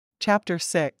Chapter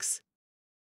 6.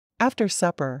 After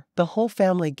supper, the whole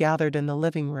family gathered in the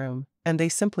living room, and they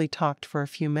simply talked for a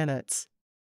few minutes.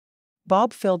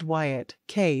 Bob filled Wyatt,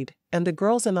 Cade, and the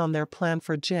girls in on their plan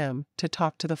for Jim to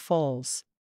talk to the foals.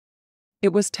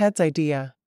 It was Ted's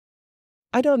idea.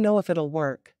 "I don't know if it'll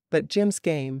work, but Jim's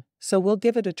game, so we'll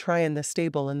give it a try in the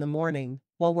stable in the morning,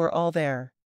 while we're all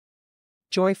there."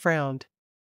 Joy frowned.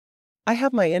 "I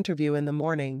have my interview in the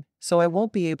morning, so I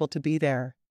won't be able to be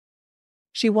there."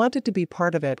 She wanted to be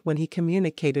part of it when he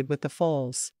communicated with the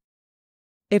foals.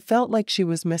 It felt like she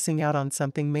was missing out on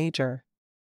something major.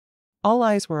 All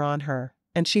eyes were on her,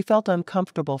 and she felt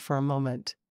uncomfortable for a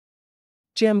moment.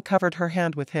 Jim covered her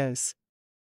hand with his.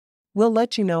 "We'll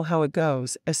let you know how it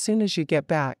goes as soon as you get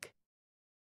back."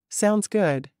 "Sounds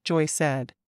good," Joy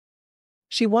said.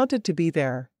 She wanted to be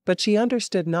there, but she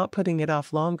understood not putting it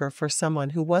off longer for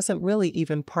someone who wasn't really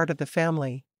even part of the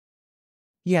family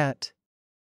yet.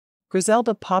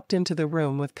 Griselda popped into the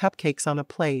room with cupcakes on a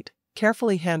plate,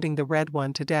 carefully handing the red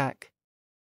one to Deck.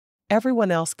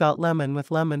 Everyone else got lemon with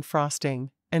lemon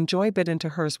frosting, and Joy bit into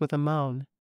hers with a moan.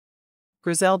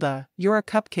 "Griselda, you're a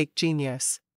cupcake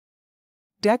genius."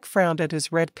 Deck frowned at his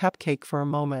red cupcake for a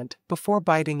moment before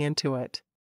biting into it.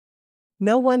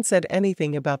 No one said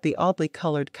anything about the oddly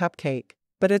colored cupcake,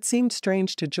 but it seemed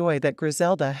strange to Joy that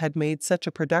Griselda had made such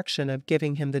a production of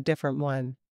giving him the different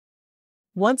one.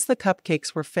 Once the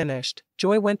cupcakes were finished,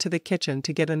 Joy went to the kitchen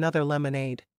to get another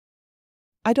lemonade.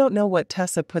 "I don't know what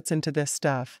Tessa puts into this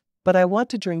stuff, but I want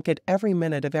to drink it every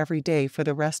minute of every day for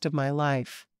the rest of my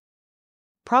life.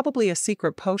 Probably a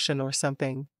secret potion or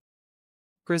something."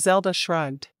 Griselda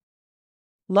shrugged.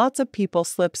 "Lots of people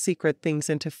slip secret things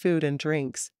into food and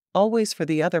drinks, always for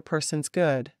the other person's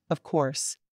good, of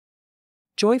course."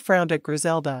 Joy frowned at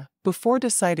Griselda, before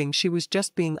deciding she was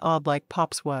just being odd like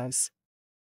Pops was.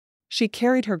 She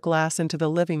carried her glass into the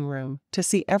living room to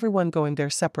see everyone going their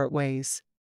separate ways.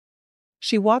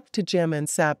 She walked to Jim and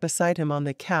sat beside him on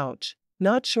the couch,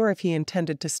 not sure if he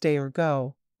intended to stay or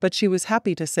go, but she was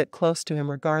happy to sit close to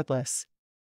him regardless.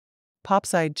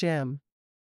 Pops eyed Jim.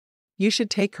 "You should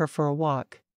take her for a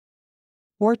walk.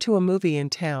 Or to a movie in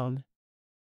town."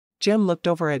 Jim looked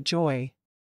over at Joy.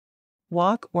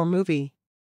 "Walk or movie?"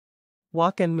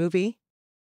 "Walk and movie?"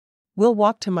 "We'll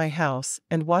walk to my house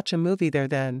and watch a movie there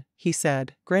then," he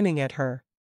said, grinning at her.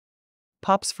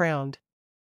 Pops frowned.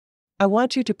 "I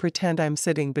want you to pretend I'm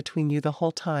sitting between you the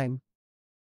whole time.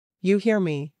 You hear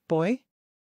me, boy?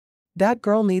 That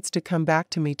girl needs to come back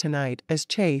to me tonight as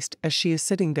chaste as she is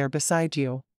sitting there beside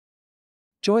you."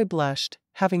 Joy blushed,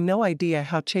 having no idea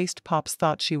how chaste Pops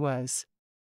thought she was.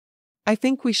 "I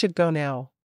think we should go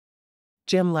now."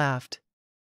 Jim laughed.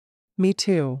 "Me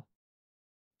too."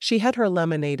 She had her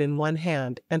lemonade in one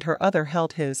hand and her other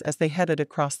held his as they headed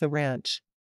across the ranch.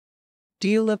 "Do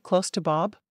you live close to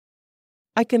Bob?"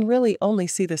 "I can really only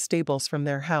see the stables from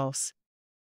their house."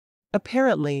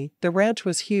 Apparently, the ranch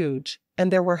was huge,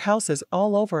 and there were houses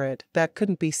all over it that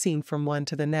couldn't be seen from one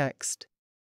to the next.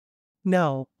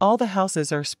 "No, all the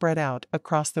houses are spread out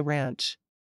across the ranch.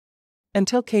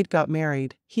 Until Cade got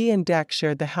married, he and Deck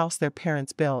shared the house their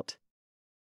parents built.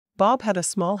 Bob had a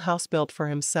small house built for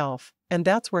himself, and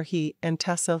that's where he and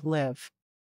Tessa live.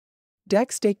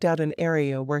 Deck staked out an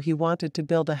area where he wanted to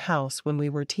build a house when we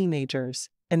were teenagers,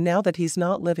 and now that he's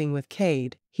not living with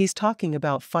Cade, he's talking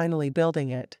about finally building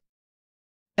it.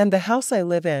 And the house I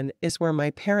live in is where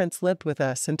my parents lived with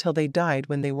us until they died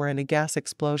when they were in a gas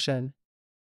explosion."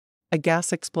 "A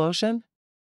gas explosion?"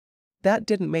 That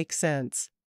didn't make sense.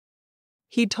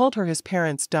 He'd told her his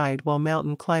parents died while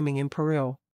mountain climbing in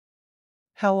Peru.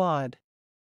 "How odd.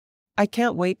 I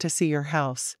can't wait to see your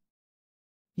house.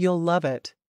 You'll love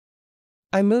it.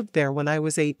 I moved there when I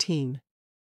was 18.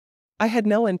 I had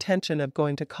no intention of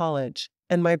going to college,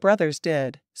 and my brothers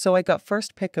did, so I got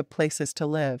first pick of places to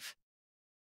live.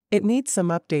 It needs some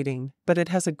updating, but it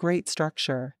has a great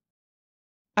structure.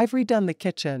 I've redone the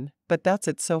kitchen, but that's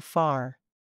it so far."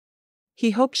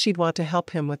 He hoped she'd want to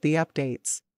help him with the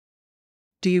updates.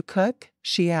 "Do you cook?"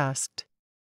 she asked.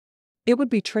 It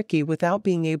would be tricky without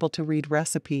being able to read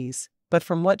recipes, but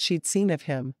from what she'd seen of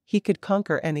him, he could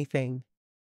conquer anything.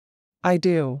 "I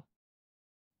do.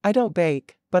 I don't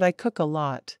bake, but I cook a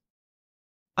lot.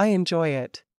 I enjoy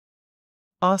it."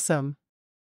 "Awesome.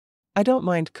 I don't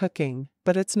mind cooking,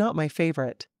 but it's not my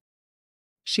favorite."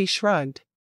 She shrugged.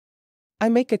 "I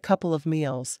make a couple of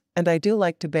meals, and I do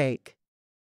like to bake."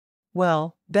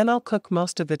 "Well, then I'll cook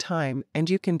most of the time and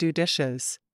you can do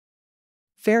dishes."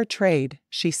 "Fair trade,"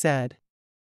 she said.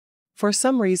 For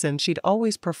some reason she'd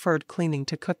always preferred cleaning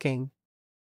to cooking.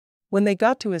 When they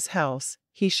got to his house,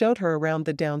 he showed her around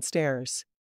the downstairs.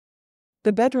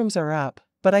 "The bedrooms are up,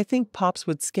 But I think Pops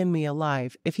would skin me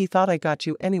alive if he thought I got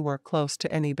you anywhere close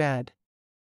to any bed.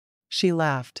 She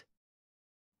laughed.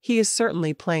 He is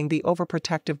certainly playing the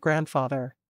overprotective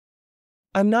grandfather.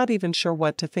 I'm not even sure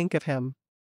what to think of him.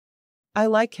 I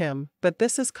like him, but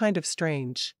this is kind of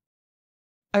strange.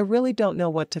 I really don't know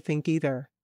what to think either.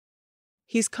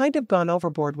 He's kind of gone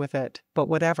overboard with it, but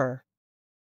whatever.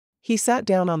 He sat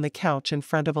down on the couch in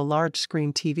front of a large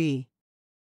screen TV.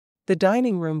 The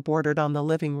dining room bordered on the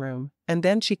living room, and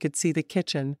then she could see the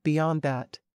kitchen beyond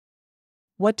that.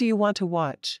 What do you want to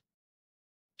watch?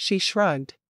 She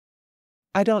shrugged.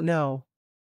 I don't know.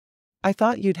 I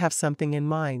thought you'd have something in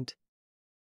mind.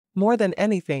 More than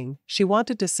anything, she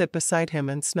wanted to sit beside him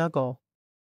and snuggle.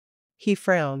 He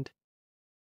frowned.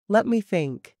 Let me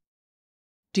think.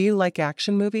 Do you like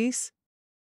action movies?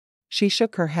 She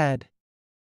shook her head.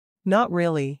 Not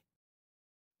really.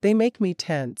 They make me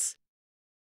tense.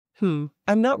 I'm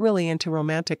not really into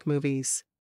romantic movies.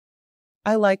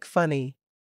 I like funny.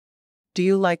 Do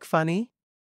you like funny?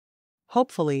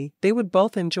 Hopefully, they would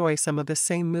both enjoy some of the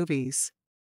same movies.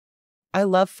 I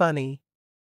love funny.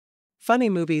 Funny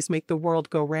movies make the world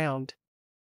go round.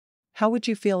 How would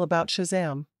you feel about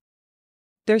Shazam?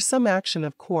 There's some action,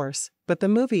 of course, but the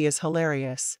movie is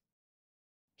hilarious.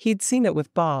 He'd seen it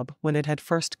with Bob when it had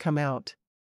first come out.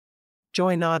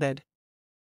 Joy nodded.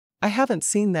 I haven't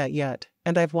seen that yet,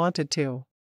 and I've wanted to.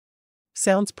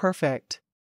 Sounds perfect.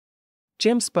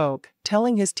 Jim spoke,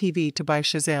 telling his TV to buy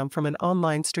Shazam from an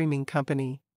online streaming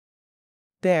company.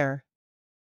 There.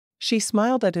 She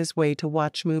smiled at his way to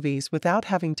watch movies without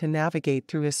having to navigate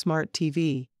through his smart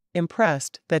TV,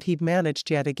 impressed that he'd managed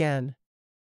yet again.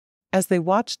 As they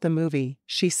watched the movie,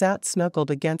 she sat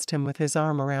snuggled against him with his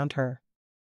arm around her.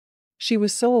 She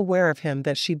was so aware of him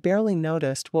that she barely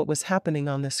noticed what was happening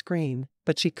on the screen,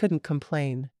 but she couldn't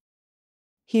complain.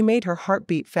 He made her heart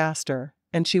beat faster,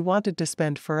 and she wanted to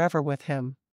spend forever with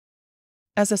him.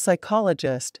 As a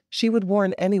psychologist, she would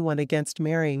warn anyone against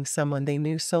marrying someone they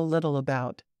knew so little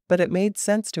about, but it made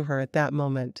sense to her at that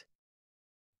moment.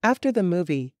 After the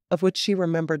movie, of which she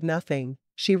remembered nothing,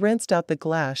 she rinsed out the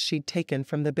glass she'd taken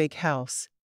from the big house.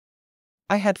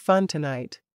 I had fun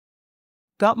tonight.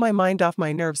 Got my mind off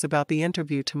my nerves about the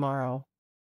interview tomorrow.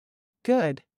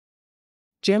 Good.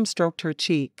 Jim stroked her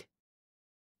cheek.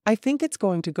 I think it's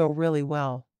going to go really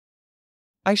well.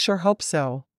 I sure hope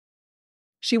so.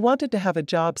 She wanted to have a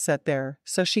job set there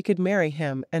so she could marry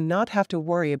him and not have to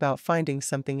worry about finding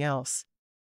something else.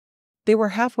 They were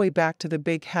halfway back to the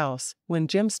big house when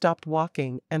Jim stopped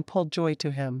walking and pulled Joy to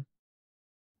him.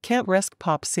 Can't risk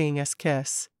Pop seeing us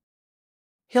kiss.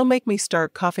 He'll make me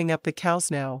start coughing up the cows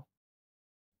now.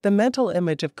 The mental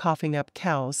image of coughing up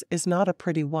cows is not a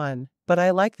pretty one, but I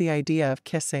like the idea of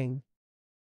kissing.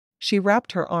 She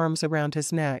wrapped her arms around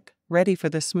his neck, ready for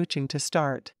the smooching to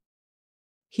start.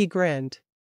 He grinned.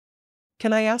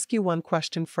 Can I ask you one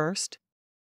question first?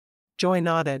 Joy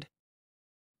nodded.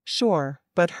 Sure,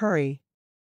 but hurry.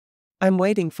 I'm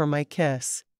waiting for my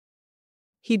kiss.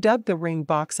 He dug the ring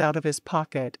box out of his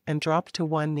pocket and dropped to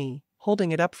one knee,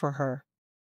 holding it up for her.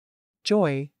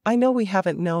 Joy, I know we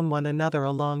haven't known one another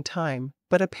a long time,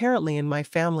 but apparently in my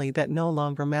family that no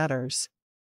longer matters.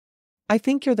 I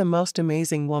think you're the most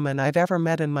amazing woman I've ever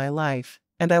met in my life,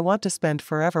 and I want to spend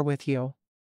forever with you.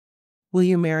 Will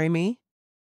you marry me?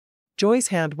 Joy's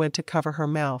hand went to cover her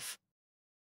mouth.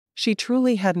 She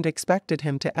truly hadn't expected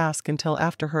him to ask until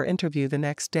after her interview the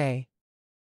next day.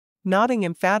 Nodding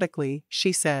emphatically,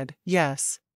 she said,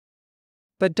 yes.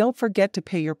 But don't forget to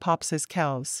pay your Pops his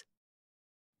cows.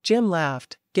 Jim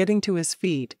laughed, getting to his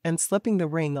feet and slipping the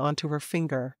ring onto her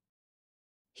finger.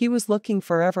 He was looking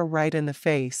forever right in the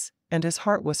face, and his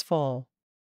heart was full.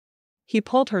 He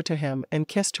pulled her to him and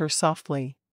kissed her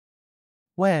softly.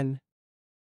 When?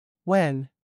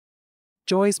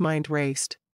 Joy's mind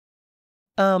raced.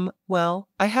 Well,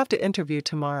 I have to interview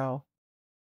tomorrow.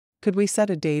 Could we set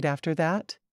a date after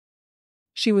that?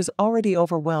 She was already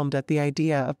overwhelmed at the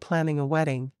idea of planning a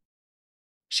wedding.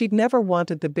 She'd never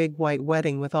wanted the big white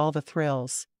wedding with all the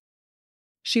thrills.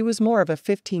 She was more of a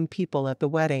 15 people at the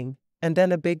wedding, and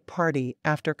then a big party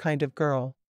after kind of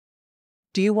girl.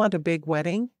 Do you want a big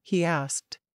wedding? He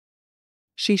asked.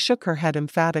 She shook her head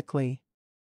emphatically.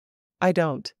 I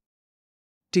don't.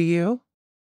 Do you?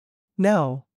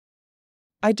 No.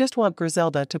 I just want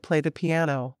Griselda to play the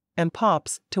piano, and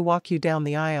Pops to walk you down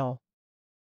the aisle.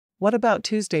 What about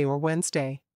Tuesday or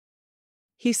Wednesday?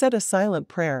 He said a silent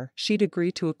prayer she'd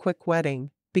agree to a quick wedding,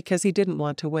 because he didn't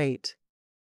want to wait.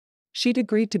 She'd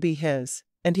agreed to be his,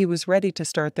 and he was ready to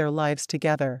start their lives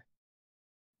together.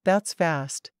 That's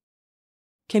fast.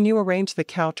 Can you arrange the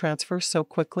cow transfer so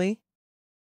quickly?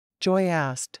 Joy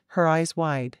asked, her eyes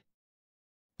wide.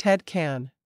 Ted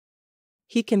can.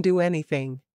 He can do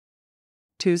anything.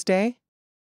 Tuesday?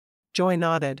 Joy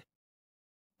nodded.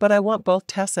 But I want both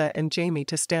Tessa and Jamie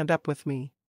to stand up with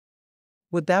me.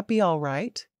 Would that be all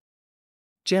right?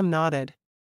 Jim nodded.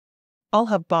 I'll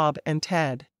have Bob and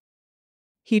Ted.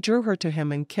 He drew her to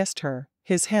him and kissed her,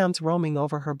 his hands roaming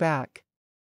over her back.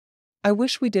 I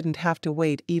wish we didn't have to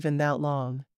wait even that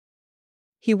long.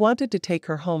 He wanted to take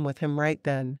her home with him right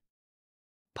then.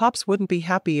 Pops wouldn't be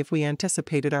happy if we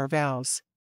anticipated our vows.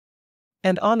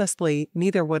 And honestly,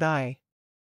 neither would I.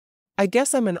 I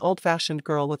guess I'm an old-fashioned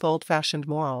girl with old-fashioned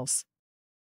morals.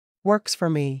 Works for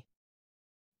me.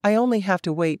 I only have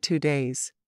to wait 2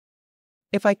 days.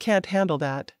 If I can't handle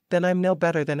that, then I'm no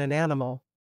better than an animal.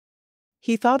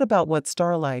 He thought about what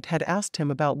Starlight had asked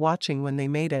him about watching when they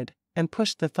mated, and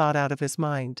pushed the thought out of his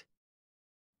mind.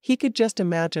 He could just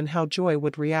imagine how Joy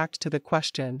would react to the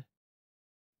question.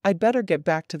 I'd better get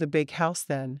back to the big house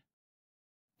then.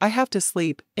 I have to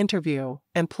sleep, interview,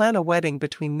 and plan a wedding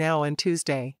between now and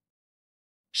Tuesday.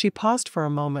 She paused for a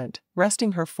moment,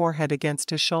 resting her forehead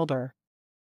against his shoulder.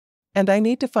 And I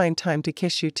need to find time to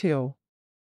kiss you too.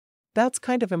 That's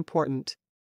kind of important.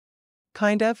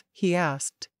 Kind of? He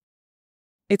asked.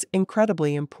 It's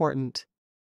incredibly important.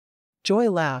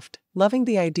 Joy laughed, loving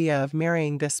the idea of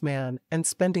marrying this man and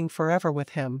spending forever with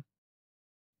him.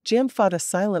 Jim fought a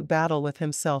silent battle with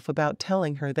himself about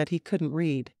telling her that he couldn't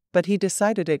read, but he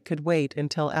decided it could wait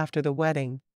until after the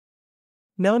wedding.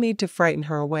 No need to frighten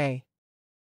her away.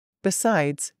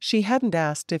 Besides, she hadn't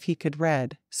asked if he could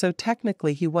read, so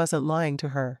technically he wasn't lying to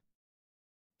her.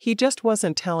 He just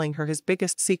wasn't telling her his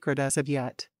biggest secret as of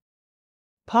yet.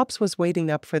 Pops was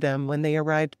waiting up for them when they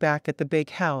arrived back at the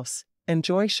big house, and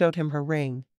Joy showed him her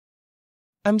ring.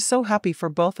 I'm so happy for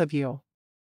both of you.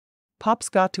 Pops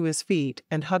got to his feet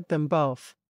and hugged them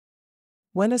both.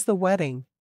 When is the wedding?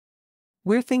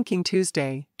 We're thinking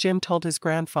Tuesday, Jim told his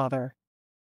grandfather.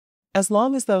 As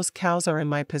long as those cows are in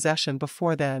my possession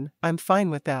before then, I'm fine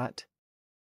with that.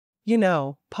 You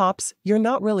know, Pops, you're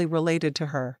not really related to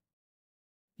her.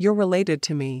 You're related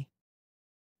to me.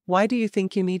 Why do you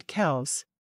think you need cows?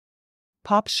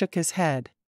 Pops shook his head.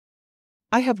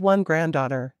 I have one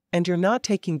granddaughter, and you're not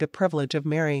taking the privilege of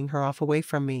marrying her off away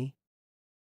from me.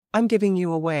 I'm giving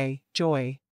you away,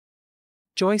 Joy.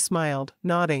 Joy smiled,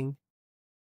 nodding.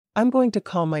 I'm going to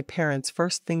call my parents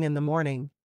first thing in the morning.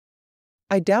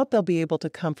 I doubt they'll be able to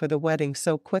come for the wedding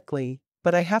so quickly,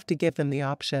 but I have to give them the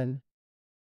option.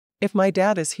 If my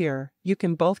dad is here, you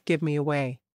can both give me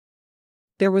away.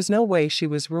 There was no way she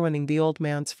was ruining the old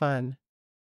man's fun.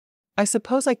 I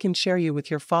suppose I can share you with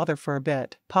your father for a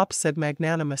bit, Pops said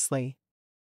magnanimously.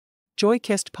 Joy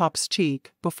kissed Pop's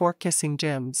cheek before kissing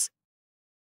Jim's.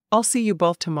 I'll see you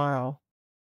both tomorrow.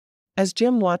 As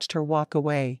Jim watched her walk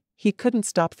away, he couldn't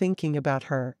stop thinking about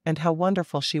her and how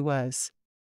wonderful she was.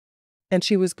 And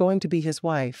she was going to be his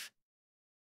wife.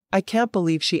 I can't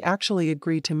believe she actually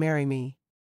agreed to marry me.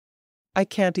 I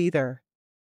can't either.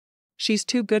 She's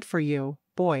too good for you,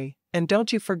 boy, and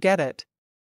don't you forget it.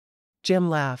 Jim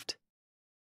laughed.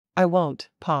 I won't,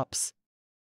 Pops.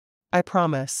 I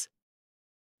promise.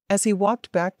 As he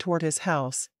walked back toward his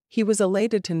house, he was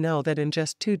elated to know that in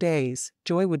just 2 days,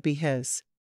 Joy would be his.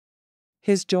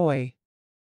 His Joy.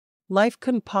 Life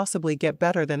couldn't possibly get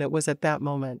better than it was at that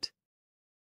moment.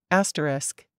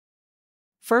 Asterisk.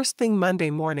 First thing Monday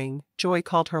morning, Joy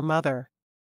called her mother.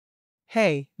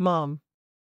 Hey, Mom.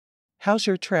 How's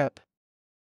your trip?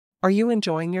 Are you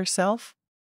enjoying yourself?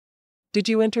 Did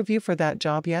you interview for that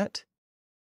job yet?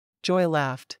 Joy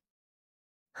laughed.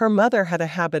 Her mother had a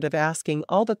habit of asking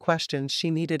all the questions she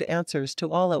needed answers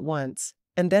to all at once,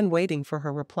 and then waiting for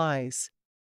her replies.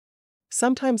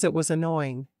 Sometimes it was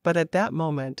annoying, but at that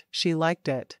moment, she liked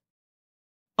it.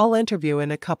 I'll interview in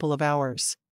a couple of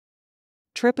hours.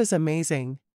 Trip is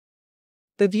amazing.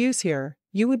 The views here,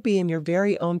 you would be in your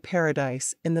very own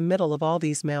paradise in the middle of all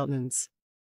these mountains.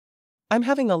 I'm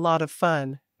having a lot of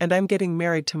fun, and I'm getting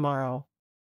married tomorrow.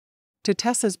 To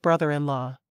Tessa's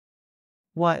brother-in-law.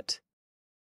 What?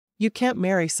 You can't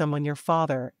marry someone your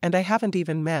father and I haven't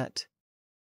even met.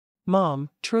 Mom,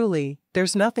 truly,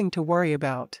 there's nothing to worry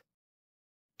about.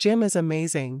 Jim is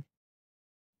amazing.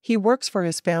 He works for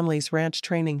his family's ranch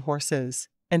training horses,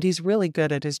 and he's really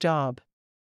good at his job.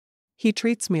 He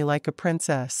treats me like a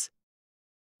princess.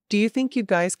 Do you think you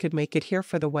guys could make it here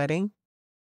for the wedding?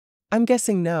 I'm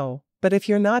guessing no, but if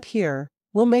you're not here,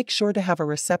 we'll make sure to have a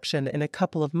reception in a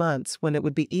couple of months when it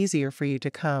would be easier for you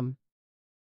to come.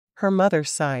 Her mother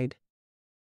sighed.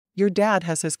 Your dad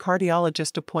has his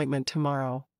cardiologist appointment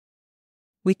tomorrow.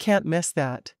 We can't miss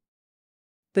that.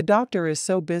 The doctor is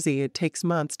so busy it takes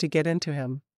months to get into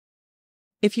him.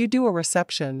 If you do a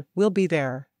reception, we'll be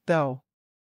there, though.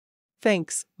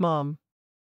 Thanks, Mom.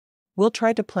 We'll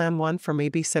try to plan one for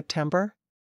maybe September?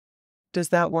 Does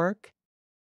that work?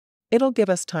 It'll give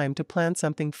us time to plan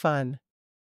something fun.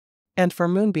 And for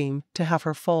Moonbeam to have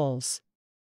her foals.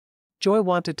 Joy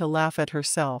wanted to laugh at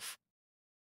herself.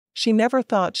 She never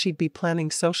thought she'd be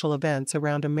planning social events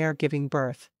around a mare giving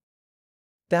birth.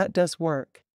 That does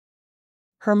work.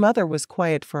 Her mother was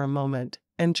quiet for a moment,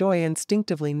 and Joy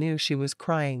instinctively knew she was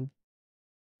crying.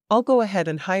 I'll go ahead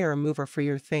and hire a mover for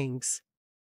your things.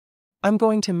 I'm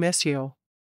going to miss you.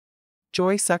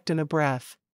 Joy sucked in a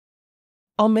breath.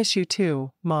 I'll miss you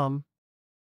too, Mom.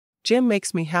 Jim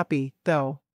makes me happy,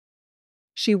 though.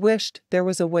 She wished there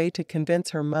was a way to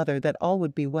convince her mother that all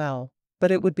would be well,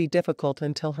 but it would be difficult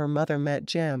until her mother met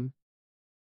Jim.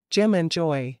 Jim and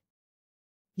Joy.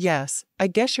 Yes, I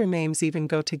guess your names even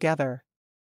go together.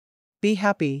 Be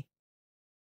happy.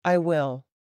 I will.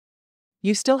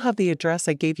 You still have the address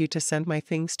I gave you to send my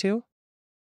things to?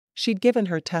 She'd given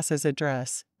her Tessa's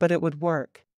address, but it would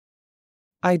work.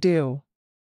 I do.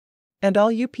 And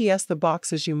I'll UPS the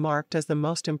boxes you marked as the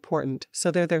most important so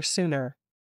they're there sooner.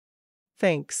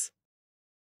 Thanks.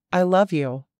 I love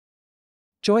you.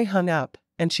 Joy hung up,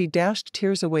 and she dashed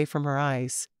tears away from her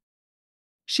eyes.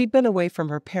 She'd been away from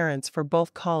her parents for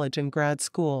both college and grad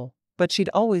school, but she'd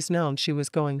always known she was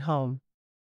going home.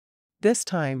 This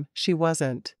time, she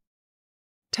wasn't.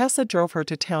 Tessa drove her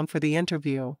to town for the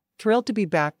interview, thrilled to be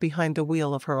back behind the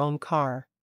wheel of her own car.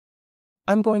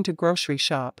 I'm going to grocery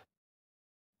shop.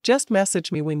 Just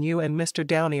message me when you and Mr.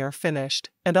 Downey are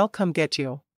finished, and I'll come get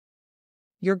you.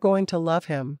 You're going to love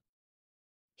him.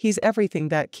 He's everything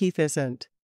that Keith isn't.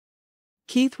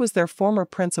 Keith was their former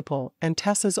principal and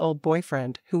Tessa's old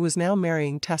boyfriend who was now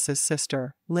marrying Tessa's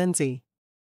sister, Lindsay.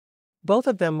 Both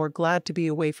of them were glad to be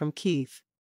away from Keith.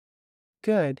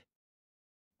 Good.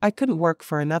 I couldn't work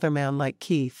for another man like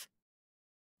Keith.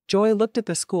 Joy looked at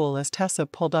the school as Tessa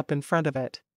pulled up in front of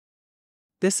it.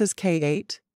 This is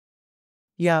K-8?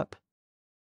 Yup.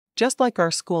 Just like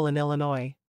our school in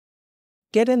Illinois.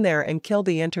 Get in there and kill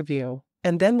the interview,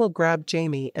 and then we'll grab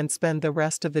Jamie and spend the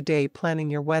rest of the day planning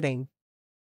your wedding.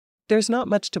 There's not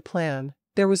much to plan,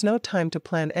 there was no time to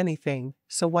plan anything,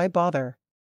 so why bother?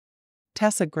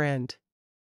 Tessa grinned.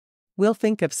 We'll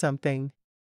think of something.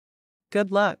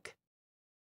 Good luck.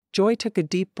 Joy took a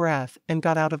deep breath and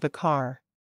got out of the car.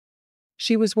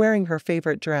 She was wearing her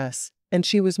favorite dress, and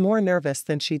she was more nervous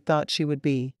than she'd thought she would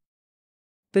be.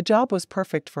 The job was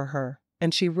perfect for her,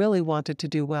 and she really wanted to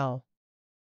do well.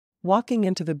 Walking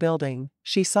into the building,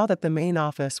 she saw that the main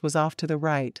office was off to the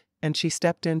right, and she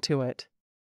stepped into it.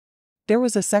 There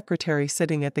was a secretary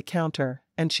sitting at the counter,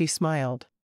 and she smiled.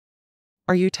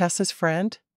 Are you Tessa's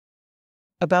friend?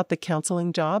 About the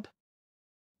counseling job?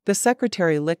 The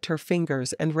secretary licked her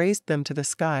fingers and raised them to the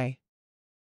sky.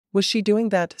 Was she doing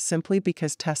that simply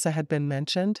because Tessa had been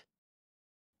mentioned?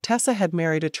 Tessa had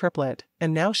married a triplet,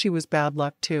 and now she was bad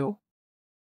luck too?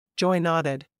 Joy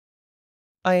nodded.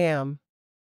 I am.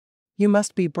 You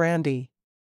must be Brandy.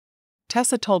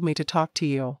 Tessa told me to talk to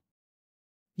you.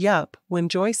 Yup, when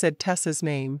Joy said Tessa's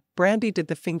name, Brandy did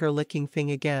the finger-licking thing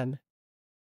again.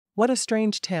 What a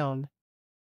strange town.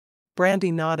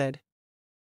 Brandy nodded.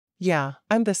 Yeah,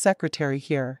 I'm the secretary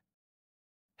here.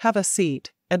 Have a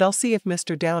seat, and I'll see if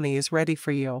Mr. Downey is ready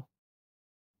for you.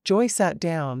 Joy sat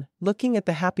down, looking at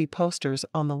the happy posters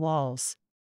on the walls.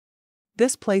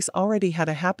 This place already had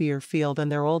a happier feel than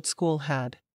their old school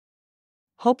had.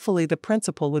 Hopefully the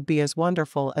principal would be as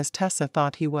wonderful as Tessa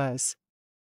thought he was.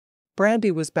 Brandy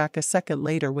was back a second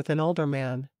later with an older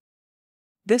man.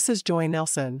 This is Joy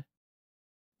Nelson.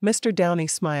 Mr. Downey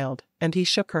smiled, and he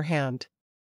shook her hand.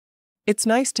 It's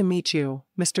nice to meet you,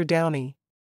 Mr. Downey.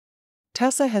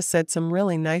 Tessa has said some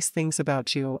really nice things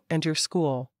about you and your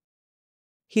school.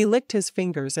 He licked his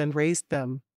fingers and raised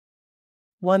them.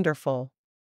 Wonderful.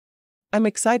 I'm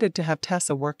excited to have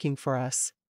Tessa working for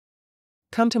us.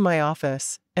 Come to my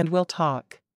office, and we'll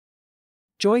talk.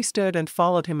 Joy stood and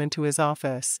followed him into his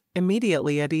office,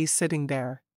 immediately at ease sitting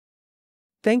there.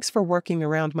 Thanks for working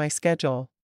around my schedule.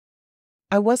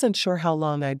 I wasn't sure how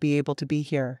long I'd be able to be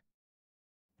here.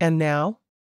 And now?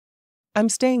 I'm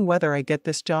staying whether I get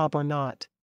this job or not.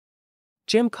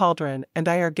 Jim Cauldron and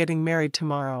I are getting married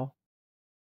tomorrow.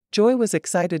 Joy was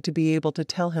excited to be able to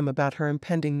tell him about her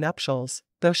impending nuptials,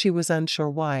 though she was unsure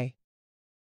why.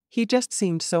 He just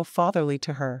seemed so fatherly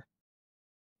to her.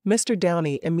 Mr.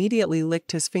 Downey immediately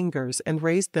licked his fingers and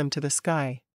raised them to the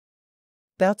sky.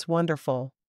 That's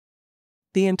wonderful.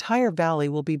 The entire valley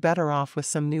will be better off with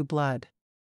some new blood.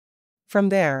 From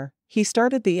there, he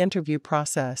started the interview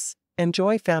process, and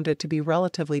Joy found it to be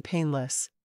relatively painless.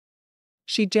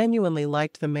 She genuinely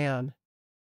liked the man.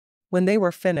 When they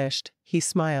were finished, he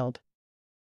smiled.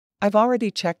 I've already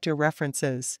checked your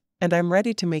references, and I'm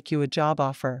ready to make you a job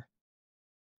offer.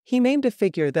 He named a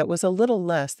figure that was a little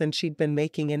less than she'd been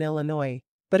making in Illinois,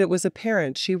 but it was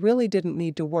apparent she really didn't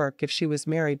need to work if she was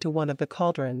married to one of the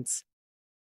Cauldrons.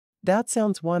 That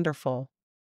sounds wonderful.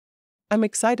 I'm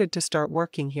excited to start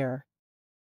working here.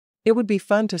 It would be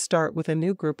fun to start with a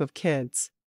new group of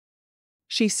kids.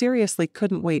 She seriously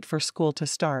couldn't wait for school to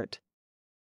start.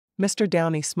 Mr.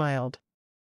 Downey smiled.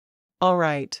 All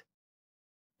right.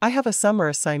 I have a summer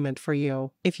assignment for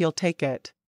you, if you'll take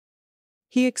it.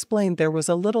 He explained there was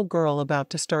a little girl about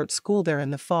to start school there in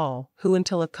the fall who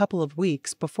until a couple of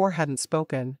weeks before hadn't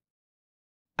spoken.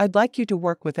 I'd like you to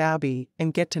work with Abby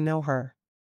and get to know her.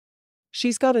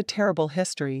 She's got a terrible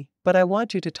history, but I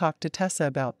want you to talk to Tessa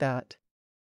about that.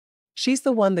 She's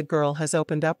the one the girl has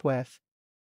opened up with.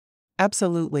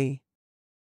 Absolutely.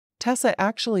 Tessa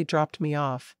actually dropped me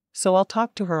off, so I'll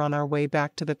talk to her on our way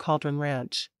back to the Cauldron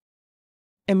Ranch.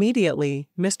 Immediately,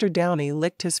 Mr. Downey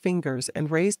licked his fingers and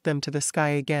raised them to the sky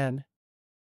again.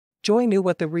 Joy knew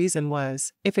what the reason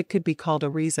was, if it could be called a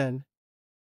reason.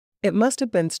 It must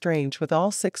have been strange with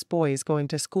all 6 boys going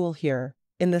to school here,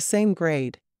 in the same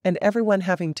grade, and everyone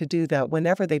having to do that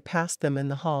whenever they passed them in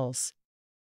the halls.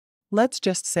 Let's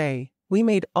just say, we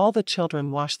made all the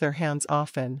children wash their hands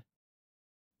often.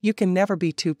 You can never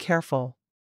be too careful.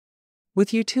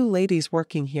 With you 2 ladies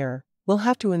working here, we'll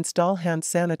have to install hand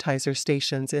sanitizer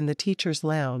stations in the teacher's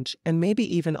lounge and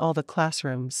maybe even all the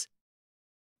classrooms.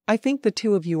 I think the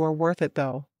 2 of you are worth it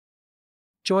though.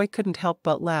 Joy couldn't help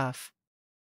but laugh.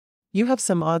 You have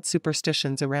some odd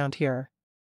superstitions around here.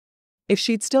 If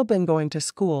she'd still been going to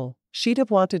school, she'd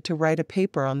have wanted to write a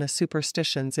paper on the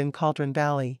superstitions in Cauldron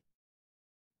Valley.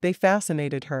 They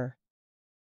fascinated her.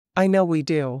 I know we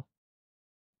do.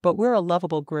 But we're a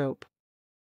lovable group.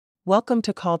 Welcome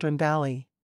to Cauldron Valley.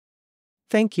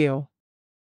 Thank you.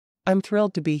 I'm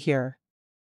thrilled to be here.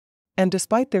 And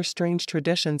despite their strange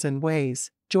traditions and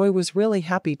ways, Joy was really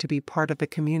happy to be part of the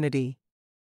community.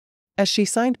 As she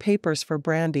signed papers for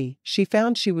Brandy, she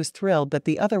found she was thrilled that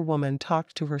the other woman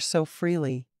talked to her so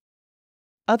freely.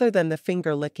 Other than the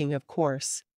finger-licking, of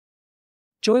course.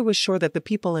 Joy was sure that the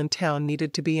people in town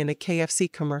needed to be in a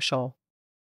KFC commercial.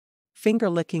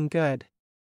 Finger-licking good.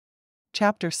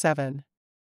 Chapter 7.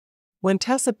 When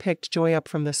Tessa picked Joy up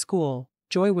from the school,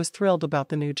 Joy was thrilled about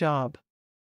the new job.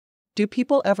 Do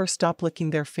people ever stop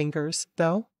licking their fingers,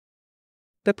 though?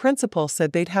 The principal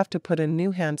said they'd have to put in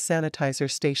new hand sanitizer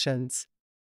stations.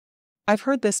 I've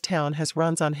heard this town has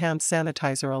runs on hand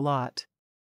sanitizer a lot.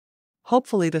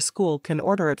 Hopefully the school can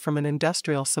order it from an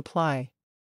industrial supply.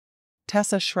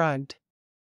 Tessa shrugged.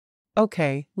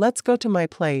 Okay, let's go to my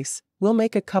place, we'll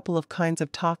make a couple of kinds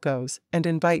of tacos and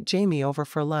invite Jamie over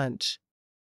for lunch.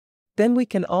 Then we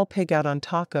can all pig out on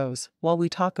tacos while we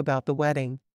talk about the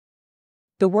wedding.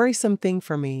 The worrisome thing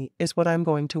for me is what I'm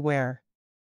going to wear.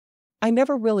 I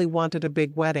never really wanted a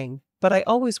big wedding, but I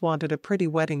always wanted a pretty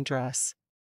wedding dress.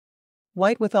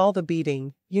 White with all the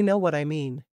beading, you know what I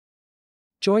mean.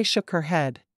 Joy shook her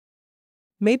head.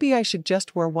 Maybe I should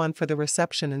just wear one for the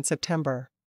reception in September.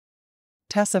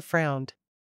 Tessa frowned.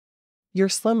 You're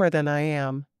slimmer than I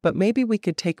am, but maybe we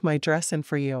could take my dress in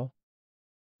for you.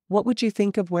 What would you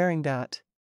think of wearing that?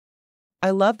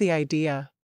 I love the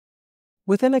idea.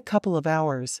 Within a couple of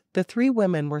hours, the 3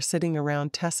 women were sitting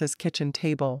around Tessa's kitchen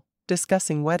table,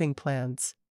 discussing wedding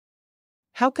plans.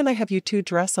 How can I have you 2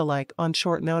 dress alike on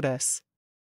short notice?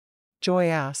 Joy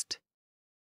asked.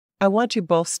 I want you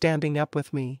both standing up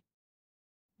with me.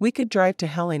 We could drive to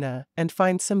Helena and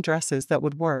find some dresses that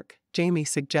would work, Jamie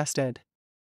suggested.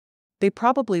 They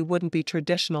probably wouldn't be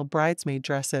traditional bridesmaid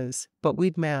dresses, but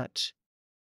we'd match.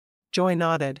 Joy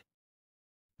nodded.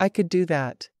 I could do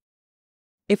that.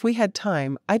 If we had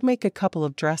time, I'd make a couple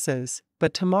of dresses,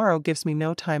 but tomorrow gives me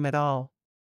no time at all.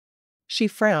 She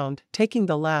frowned, taking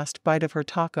the last bite of her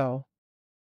taco.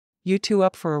 You 2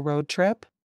 up for a road trip?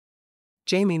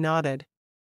 Jamie nodded.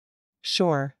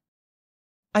 Sure.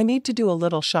 I need to do a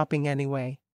little shopping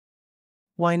anyway.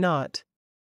 Why not?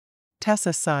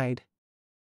 Tessa sighed.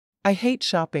 I hate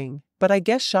shopping, but I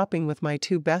guess shopping with my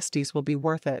 2 besties will be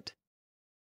worth it.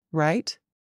 Right?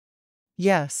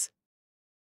 Yes.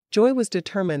 Joy was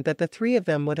determined that the 3 of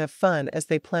them would have fun as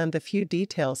they planned the few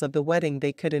details of the wedding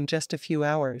they could in just a few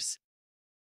hours.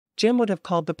 Jim would have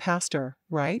called the pastor,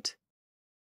 right?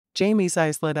 Jamie's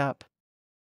eyes lit up.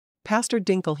 Pastor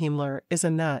Dinkelheimler is a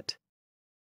nut.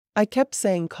 I kept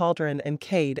saying Cauldron and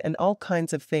Cade and all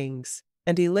kinds of things,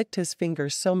 and he licked his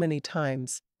fingers so many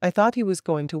times, I thought he was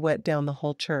going to wet down the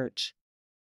whole church.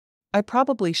 I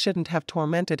probably shouldn't have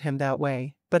tormented him that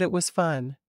way, but it was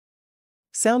fun.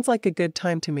 Sounds like a good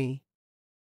time to me.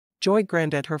 Joy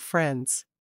grinned at her friends.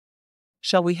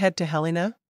 Shall we head to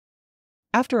Helena?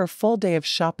 After a full day of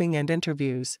shopping and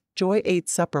interviews, Joy ate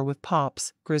supper with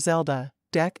Pops, Griselda,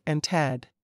 Dec, and Ted.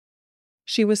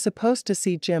 She was supposed to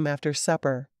see Jim after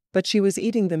supper, but she was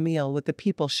eating the meal with the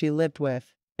people she lived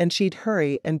with, and she'd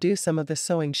hurry and do some of the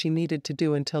sewing she needed to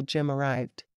do until Jim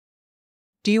arrived.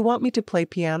 Do you want me to play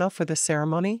piano for the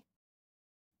ceremony?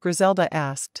 Griselda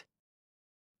asked.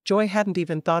 Joy hadn't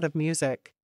even thought of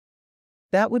music.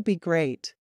 That would be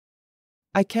great.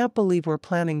 I can't believe we're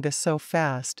planning this so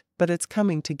fast, but it's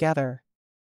coming together.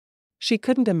 She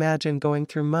couldn't imagine going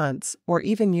through months or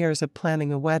even years of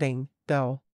planning a wedding,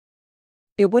 though.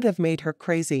 It would have made her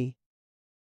crazy.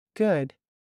 Good.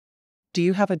 Do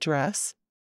you have a dress?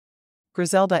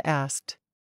 Griselda asked.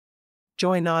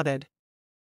 Joy nodded.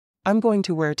 I'm going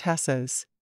to wear Tessa's.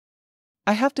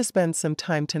 I have to spend some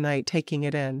time tonight taking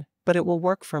it in, but it will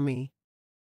work for me.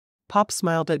 Pop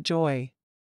smiled at Joy.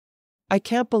 I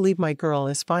can't believe my girl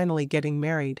is finally getting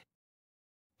married.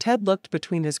 Ted looked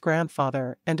between his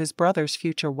grandfather and his brother's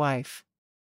future wife.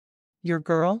 Your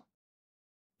girl?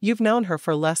 You've known her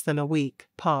for less than a week,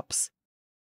 Pops.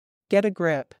 Get a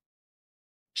grip.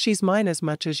 She's mine as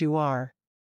much as you are.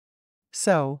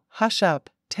 So, hush up,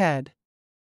 Ted.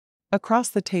 Across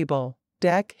the table,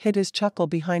 Dec hid his chuckle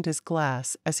behind his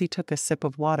glass as he took a sip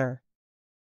of water.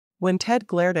 When Ted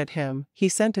glared at him, he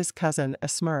sent his cousin a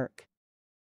smirk.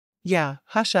 Yeah,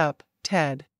 hush up,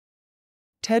 Ted.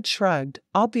 Ted shrugged,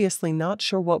 obviously not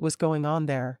sure what was going on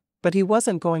there, but he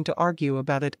wasn't going to argue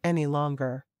about it any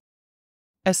longer.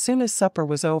 As soon as supper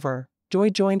was over, Joy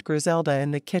joined Griselda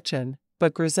in the kitchen,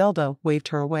 but Griselda waved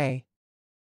her away.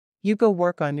 You go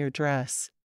work on your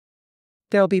dress.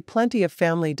 There'll be plenty of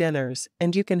family dinners,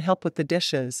 and you can help with the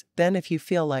dishes then if you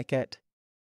feel like it.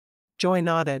 Joy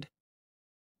nodded.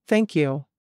 Thank you.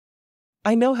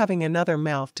 I know having another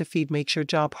mouth to feed makes your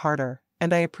job harder,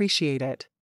 and I appreciate it.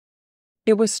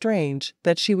 It was strange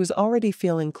that she was already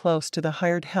feeling close to the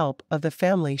hired help of the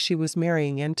family she was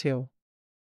marrying into.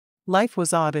 Life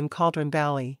was odd in Cauldron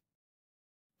Valley.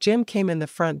 Jim came in the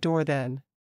front door then.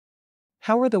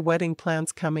 How are the wedding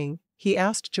plans coming? He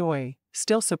asked Joy,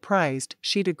 still surprised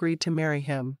she'd agreed to marry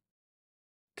him.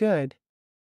 Good.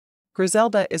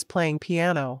 Griselda is playing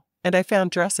piano, and I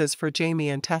found dresses for Jamie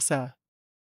and Tessa.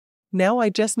 Now I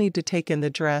just need to take in the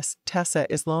dress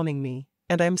Tessa is loaning me,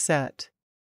 and I'm set.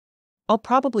 I'll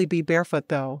probably be barefoot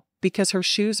though, because her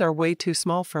shoes are way too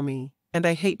small for me, and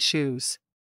I hate shoes.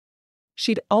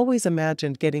 She'd always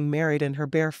imagined getting married in her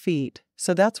bare feet,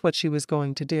 so that's what she was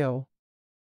going to do.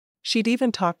 She'd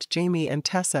even talked Jamie and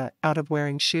Tessa out of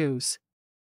wearing shoes.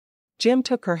 Jim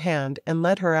took her hand and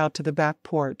led her out to the back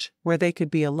porch, where they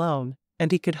could be alone,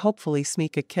 and he could hopefully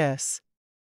sneak a kiss.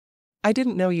 I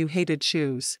didn't know you hated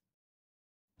shoes.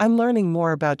 I'm learning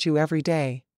more about you every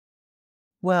day.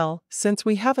 Well, since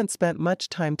we haven't spent much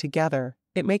time together,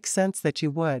 it makes sense that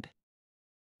you would.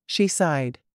 She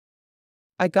sighed.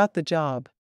 I got the job.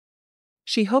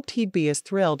 She hoped he'd be as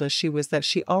thrilled as she was that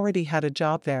she already had a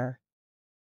job there.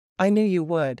 I knew you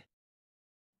would.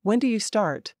 When do you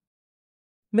start?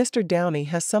 Mr. Downey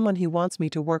has someone he wants me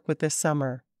to work with this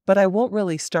summer, but I won't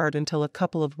really start until a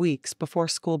couple of weeks before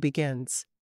school begins.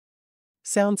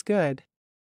 Sounds good.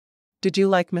 Did you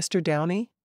like Mr. Downey?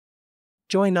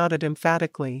 Joy nodded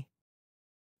emphatically.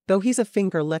 Though he's a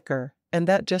finger licker, and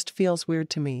that just feels weird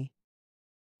to me.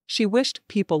 She wished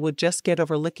people would just get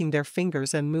over licking their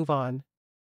fingers and move on.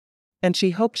 And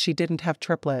she hoped she didn't have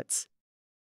triplets.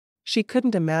 She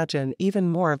couldn't imagine even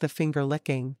more of the finger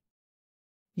licking.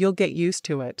 You'll get used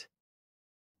to it.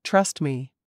 Trust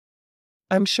me.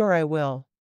 I'm sure I will.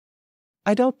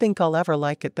 I don't think I'll ever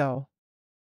like it though.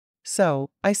 So,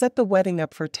 I set the wedding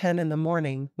up for 10 in the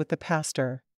morning with the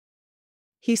pastor.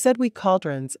 He said we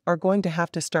Cauldrons are going to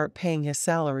have to start paying his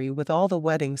salary with all the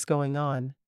weddings going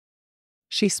on.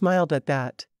 She smiled at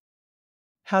that.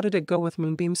 How did it go with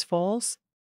Moonbeam's foals?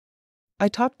 I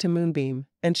talked to Moonbeam,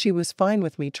 and she was fine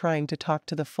with me trying to talk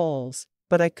to the foals,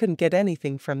 but I couldn't get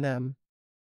anything from them.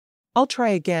 I'll try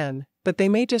again, but they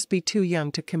may just be too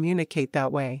young to communicate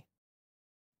that way.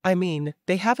 I mean,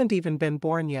 they haven't even been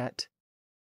born yet.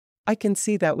 I can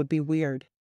see that would be weird.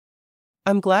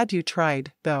 I'm glad you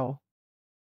tried, though.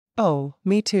 Oh,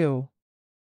 me too.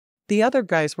 The other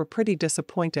guys were pretty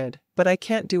disappointed, but I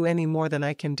can't do any more than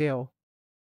I can do.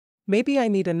 Maybe I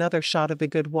need another shot of the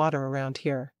good water around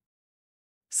here.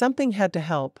 Something had to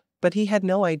help, but he had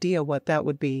no idea what that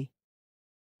would be.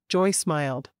 Joy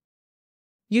smiled.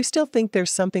 You still think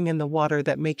there's something in the water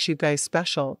that makes you guys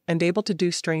special and able to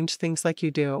do strange things like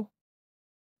you do?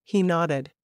 He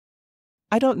nodded.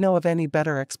 I don't know of any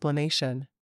better explanation.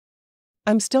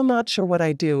 I'm still not sure what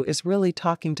I do is really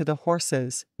talking to the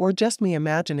horses or just me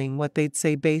imagining what they'd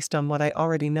say based on what I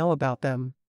already know about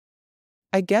them.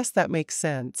 I guess that makes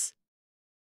sense.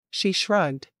 She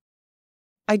shrugged.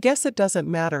 I guess it doesn't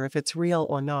matter if it's real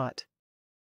or not.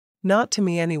 Not to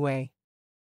me anyway.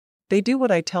 They do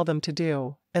what I tell them to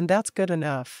do, and that's good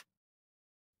enough.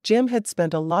 Jim had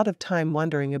spent a lot of time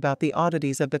wondering about the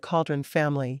oddities of the Cauldron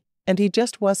family, and he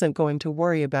just wasn't going to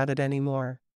worry about it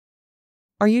anymore.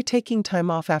 Are you taking time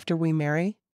off after we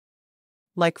marry?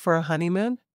 Like for a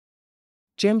honeymoon?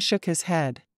 Jim shook his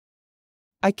head.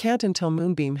 I can't until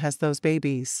Moonbeam has those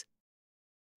babies.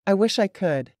 I wish I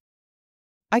could.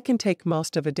 I can take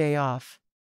most of a day off.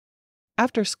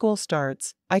 After school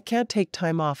starts, I can't take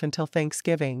time off until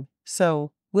Thanksgiving,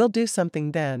 so we'll do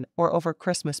something then or over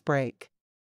Christmas break.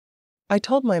 I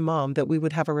told my mom that we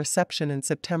would have a reception in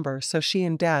September so she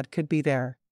and Dad could be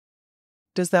there.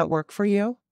 Does that work for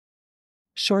you?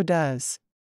 Sure does.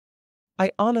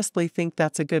 I honestly think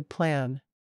that's a good plan.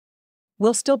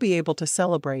 We'll still be able to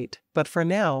celebrate, but for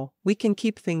now, we can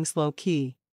keep things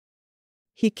low-key.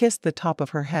 He kissed the top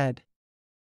of her head.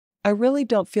 I really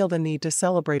don't feel the need to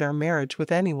celebrate our marriage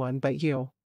with anyone but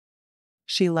you.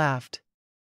 She laughed.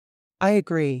 I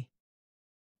agree.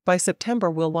 By September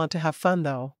we'll want to have fun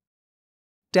though.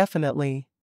 Definitely.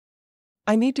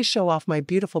 I need to show off my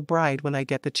beautiful bride when I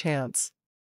get the chance.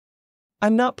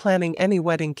 I'm not planning any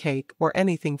wedding cake or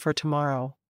anything for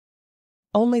tomorrow.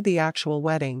 Only the actual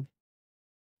wedding.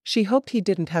 She hoped he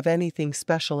didn't have anything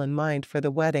special in mind for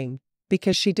the wedding,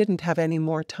 because she didn't have any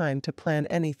more time to plan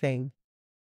anything.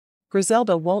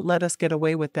 Griselda won't let us get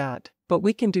away with that, but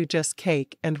we can do just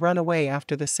cake and run away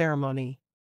after the ceremony.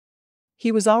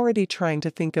 He was already trying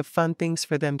to think of fun things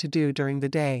for them to do during the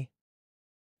day.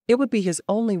 It would be his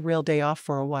only real day off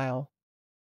for a while.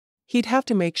 He'd have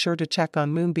to make sure to check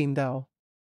on Moonbeam though.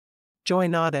 Joy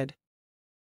nodded.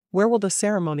 Where will the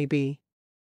ceremony be?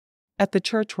 At the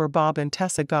church where Bob and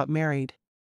Tessa got married.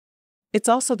 It's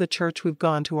also the church we've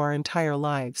gone to our entire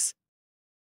lives.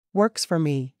 Works for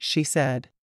me, she said.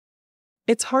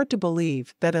 It's hard to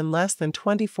believe that in less than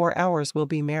 24 hours we'll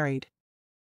be married.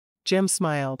 Jim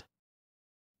smiled.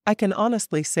 I can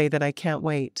honestly say that I can't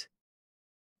wait.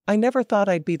 I never thought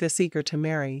I'd be this eager to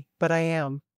marry, but I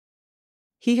am.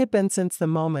 He had been since the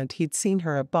moment he'd seen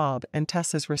her at Bob and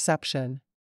Tessa's reception.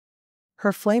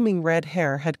 Her flaming red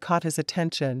hair had caught his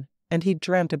attention, and he'd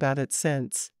dreamt about it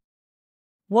since.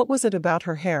 What was it about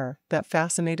her hair that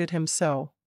fascinated him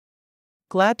so?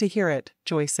 Glad to hear it,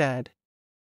 Joy said.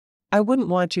 I wouldn't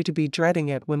want you to be dreading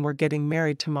it when we're getting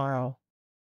married tomorrow.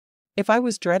 If I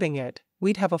was dreading it,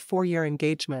 we'd have a 4-year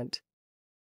engagement.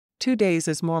 2 days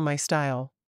is more my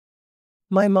style.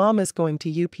 My mom is going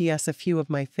to UPS a few of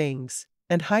my things,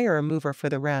 and hire a mover for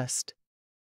the rest.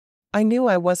 I knew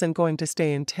I wasn't going to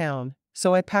stay in town,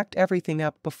 so I packed everything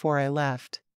up before I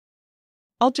left.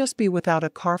 I'll just be without a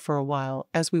car for a while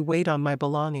as we wait on my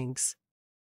belongings.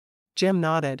 Jim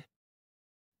nodded.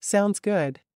 Sounds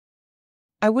good.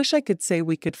 I wish I could say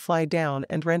we could fly down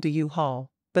and rent a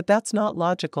U-Haul, but that's not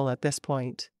logical at this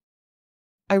point.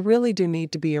 I really do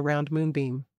need to be around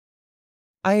Moonbeam.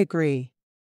 I agree.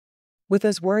 With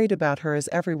as worried about her as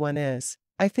everyone is,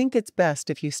 I think it's best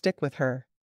if you stick with her.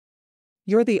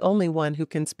 You're the only one who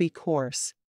can speak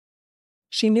horse.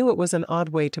 She knew it was an odd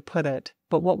way to put it,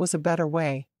 but what was a better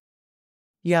way?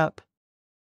 Yup.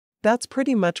 That's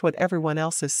pretty much what everyone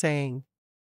else is saying.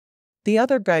 The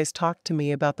other guys talked to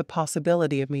me about the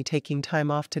possibility of me taking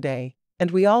time off today,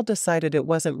 and we all decided it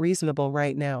wasn't reasonable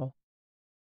right now.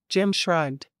 Jim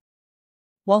shrugged.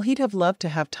 While he'd have loved to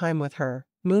have time with her,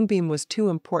 Moonbeam was too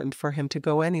important for him to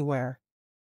go anywhere.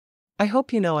 I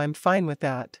hope you know I'm fine with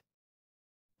that.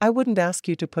 I wouldn't ask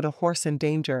you to put a horse in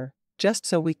danger, just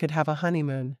so we could have a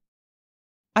honeymoon.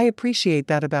 I appreciate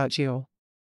that about you.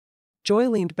 Joy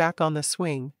leaned back on the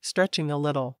swing, stretching a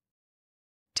little.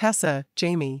 Tessa,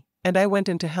 Jamie, and I went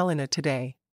into Helena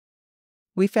today.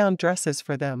 We found dresses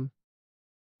for them.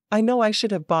 I know I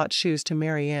should have bought shoes to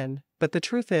marry in, but the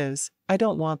truth is, I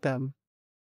don't want them.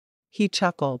 He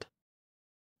chuckled.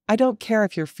 I don't care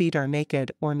if your feet are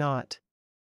naked or not.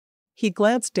 He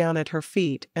glanced down at her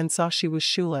feet and saw she was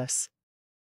shoeless.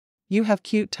 You have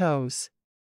cute toes.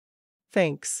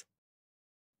 Thanks.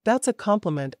 That's a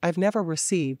compliment I've never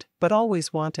received, but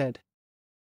always wanted.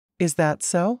 Is that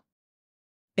so?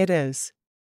 It is.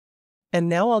 And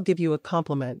now I'll give you a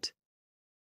compliment.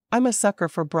 I'm a sucker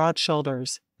for broad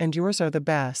shoulders, and yours are the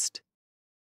best.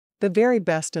 The very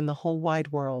best in the whole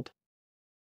wide world.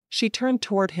 She turned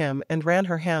toward him and ran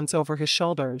her hands over his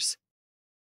shoulders.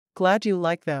 Glad you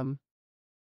like them.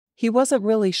 He wasn't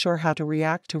really sure how to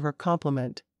react to her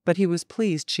compliment, but he was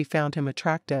pleased she found him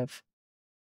attractive.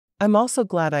 I'm also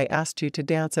glad I asked you to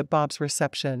dance at Bob's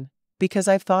reception, because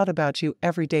I've thought about you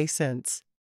every day since.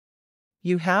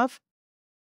 You have?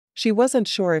 She wasn't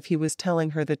sure if he was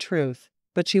telling her the truth,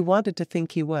 but she wanted to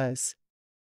think he was.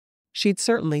 She'd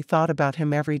certainly thought about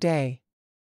him every day.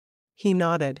 He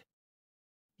nodded.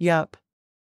 Yup.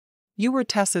 You were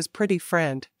Tessa's pretty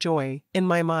friend, Joy, in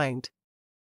my mind.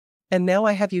 And now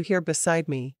I have you here beside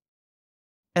me.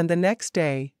 And the next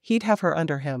day, he'd have her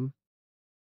under him.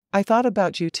 I thought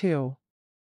about you too.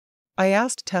 I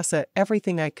asked Tessa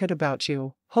everything I could about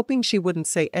you, hoping she wouldn't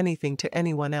say anything to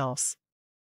anyone else.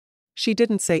 She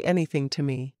didn't say anything to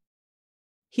me.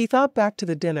 He thought back to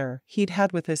the dinner he'd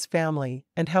had with his family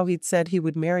and how he'd said he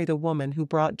would marry the woman who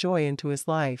brought joy into his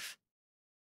life.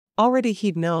 Already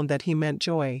he'd known that he meant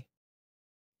Joy.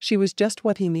 She was just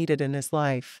what he needed in his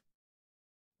life.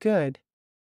 Good.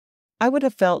 I would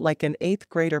have felt like an 8th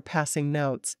grader passing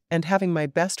notes and having my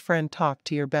best friend talk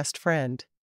to your best friend.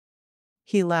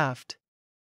 He laughed.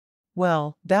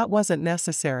 Well, that wasn't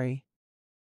necessary.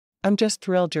 I'm just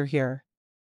thrilled you're here.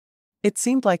 It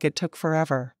seemed like it took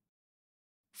forever.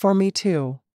 For me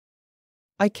too.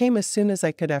 I came as soon as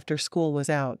I could after school was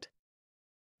out.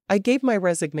 I gave my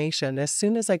resignation as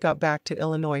soon as I got back to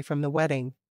Illinois from the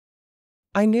wedding.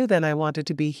 I knew then I wanted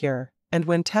to be here, and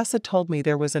when Tessa told me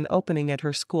there was an opening at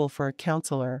her school for a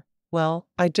counselor, well,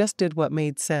 I just did what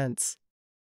made sense.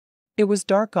 It was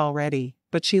dark already,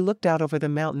 but she looked out over the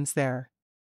mountains there.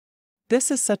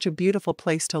 This is such a beautiful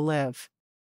place to live.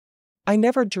 I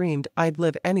never dreamed I'd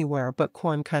live anywhere but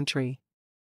corn country.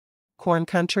 Corn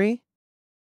country?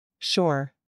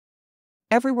 Sure.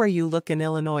 Everywhere you look in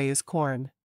Illinois is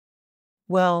corn.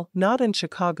 Well, not in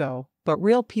Chicago, but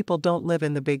real people don't live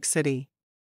in the big city.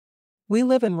 We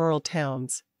live in rural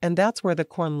towns, and that's where the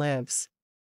corn lives.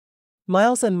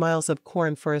 Miles and miles of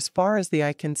corn for as far as the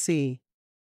eye can see.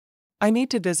 I need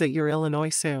to visit your Illinois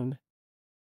soon.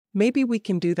 Maybe we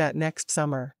can do that next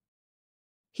summer.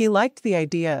 He liked the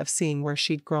idea of seeing where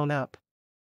she'd grown up.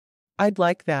 I'd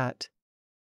like that.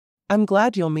 I'm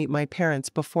glad you'll meet my parents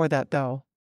before that though.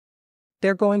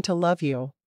 They're going to love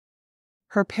you.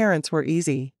 Her parents were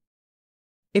easy.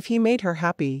 If he made her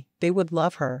happy, they would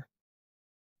love her.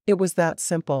 It was that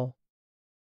simple.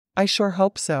 I sure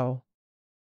hope so.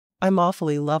 I'm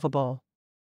awfully lovable.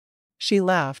 She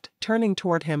laughed, turning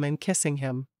toward him and kissing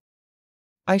him.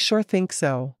 I sure think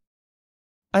so.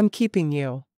 I'm keeping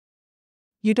you.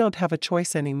 You don't have a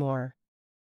choice anymore.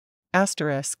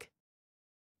 Asterisk.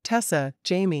 Tessa,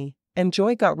 Jamie, and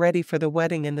Joy got ready for the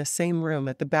wedding in the same room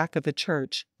at the back of the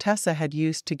church Tessa had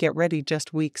used to get ready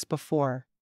just weeks before.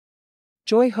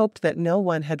 Joy hoped that no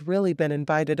one had really been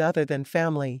invited other than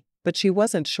family, but she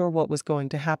wasn't sure what was going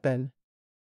to happen.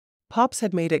 Pops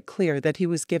had made it clear that he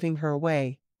was giving her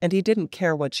away, and he didn't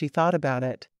care what she thought about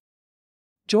it.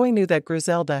 Joy knew that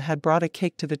Griselda had brought a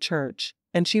cake to the church,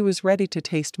 and she was ready to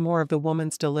taste more of the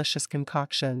woman's delicious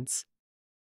concoctions.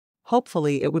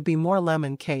 Hopefully it would be more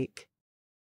lemon cake.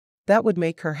 That would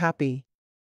make her happy.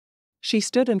 She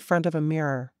stood in front of a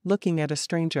mirror, looking at a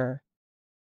stranger.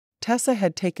 Tessa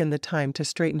had taken the time to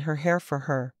straighten her hair for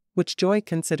her, which Joy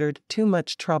considered too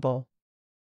much trouble.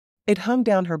 It hung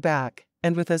down her back,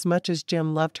 and with as much as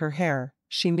Jim loved her hair,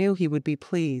 she knew he would be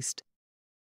pleased.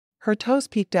 Her toes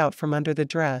peeked out from under the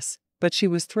dress, but she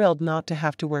was thrilled not to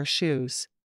have to wear shoes.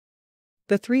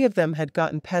 The three of them had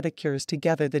gotten pedicures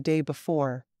together the day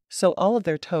before, so all of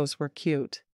their toes were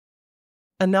cute.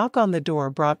 A knock on the door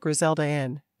brought Griselda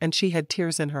in, and she had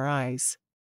tears in her eyes.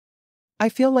 I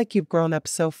feel like you've grown up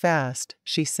so fast,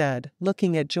 she said,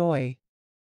 looking at Joy.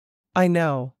 I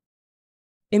know.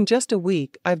 In just a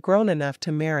week I've grown enough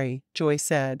to marry, Joy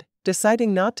said,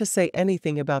 deciding not to say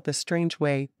anything about the strange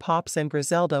way Pops and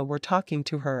Griselda were talking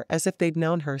to her as if they'd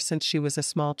known her since she was a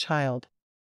small child.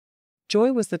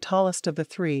 Joy was the tallest of the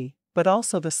three, but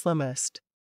also the slimmest.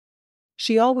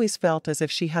 She always felt as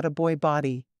if she had a boy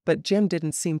body, but Jim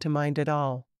didn't seem to mind at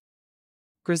all.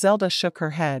 Griselda shook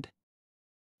her head.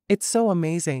 It's so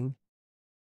amazing.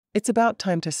 It's about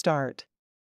time to start.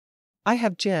 I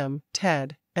have Jim,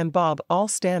 Ted, and Bob all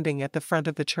standing at the front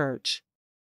of the church.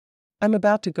 I'm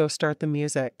about to go start the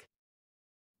music.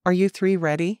 Are you three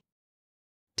ready?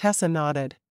 Tessa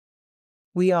nodded.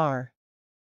 We are.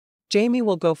 Jamie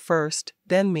will go first,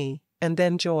 then me, and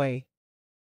then Joy.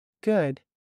 Good.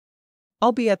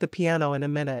 I'll be at the piano in a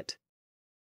minute.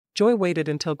 Joy waited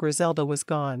until Griselda was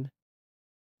gone.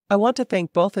 I want to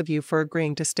thank both of you for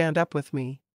agreeing to stand up with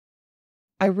me.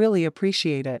 I really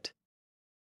appreciate it.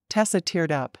 Tessa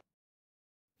teared up.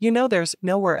 You know there's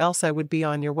nowhere else I would be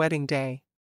on your wedding day.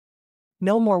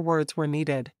 No more words were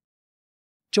needed.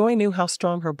 Joy knew how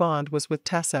strong her bond was with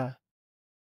Tessa.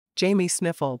 Jamie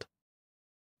sniffled.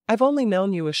 I've only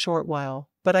known you a short while,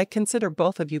 but I consider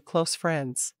both of you close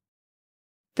friends.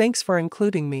 Thanks for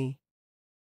including me.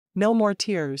 No more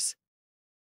tears,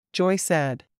 Joy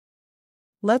said.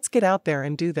 Let's get out there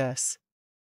and do this.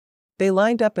 They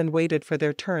lined up and waited for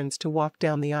their turns to walk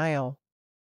down the aisle.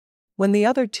 When the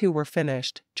other two were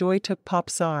finished, Joy took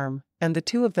Pop's arm, and the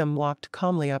two of them walked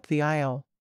calmly up the aisle.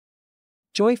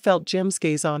 Joy felt Jim's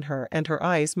gaze on her, and her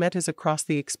eyes met his across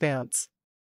the expanse.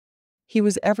 He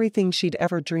was everything she'd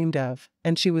ever dreamed of,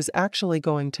 and she was actually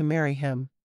going to marry him.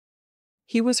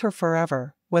 He was her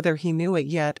forever, whether he knew it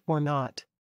yet or not.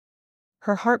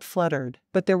 Her heart fluttered,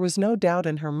 but there was no doubt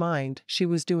in her mind she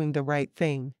was doing the right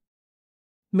thing.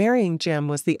 Marrying Jim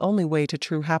was the only way to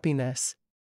true happiness.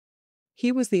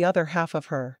 He was the other half of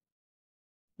her.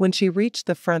 When she reached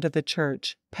the front of the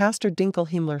church, Pastor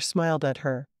Dinkelheimler smiled at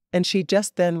her, and she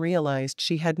just then realized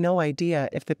she had no idea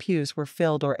if the pews were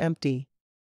filled or empty.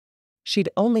 She'd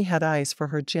only had eyes for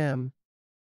her Jim.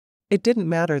 It didn't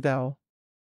matter though.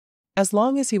 As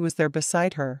long as he was there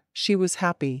beside her, she was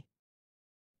happy.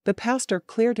 The pastor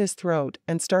cleared his throat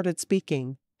and started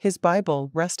speaking, his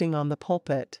Bible resting on the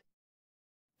pulpit.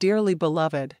 Dearly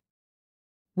beloved,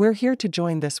 we're here to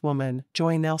join this woman,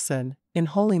 Joy Nelson, in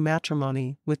holy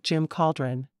matrimony with Jim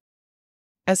Cauldron.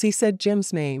 As he said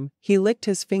Jim's name, he licked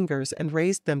his fingers and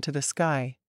raised them to the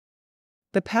sky.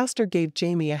 The pastor gave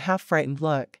Jamie a half-frightened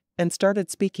look, and started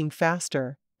speaking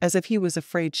faster, as if he was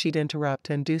afraid she'd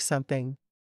interrupt and do something.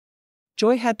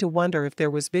 Joy had to wonder if there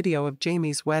was video of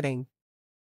Jamie's wedding.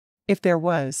 If there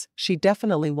was, she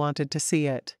definitely wanted to see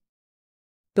it.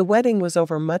 The wedding was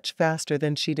over much faster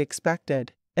than she'd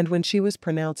expected, and when she was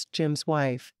pronounced Jim's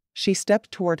wife, she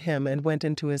stepped toward him and went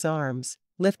into his arms,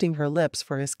 lifting her lips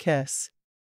for his kiss.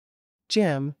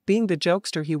 Jim, being the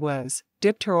jokester he was,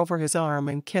 dipped her over his arm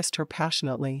and kissed her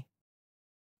passionately.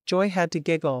 Joy had to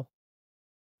giggle.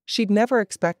 She'd never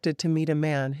expected to meet a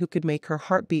man who could make her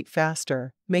heart beat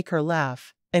faster, make her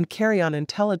laugh, and carry on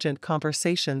intelligent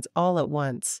conversations all at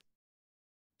once.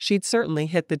 She'd certainly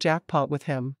hit the jackpot with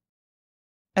him.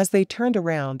 As they turned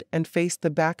around and faced the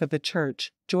back of the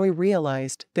church, Joy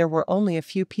realized there were only a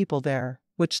few people there,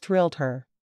 which thrilled her.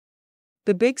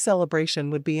 The big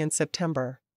celebration would be in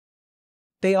September.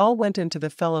 They all went into the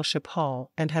fellowship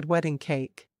hall and had wedding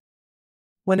cake.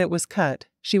 When it was cut,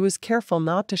 she was careful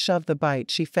not to shove the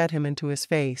bite she fed him into his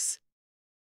face.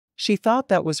 She thought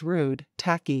that was rude,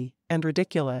 tacky, and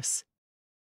ridiculous.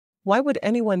 Why would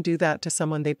anyone do that to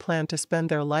someone they planned to spend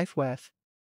their life with?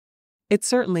 It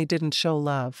certainly didn't show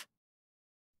love.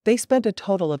 They spent a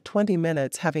total of 20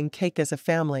 minutes having cake as a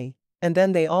family, and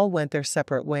then they all went their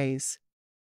separate ways.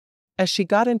 As she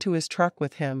got into his truck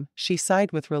with him, she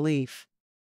sighed with relief.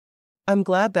 I'm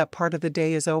glad that part of the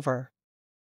day is over.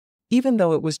 Even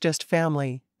though it was just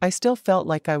family, I still felt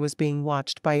like I was being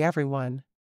watched by everyone.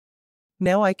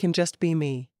 Now I can just be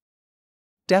me.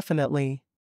 Definitely.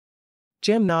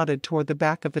 Jim nodded toward the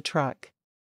back of the truck.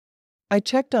 I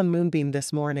checked on Moonbeam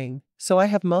this morning, so I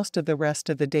have most of the rest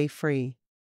of the day free.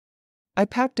 I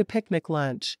packed a picnic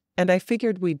lunch, and I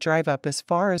figured we'd drive up as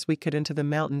far as we could into the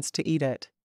mountains to eat it.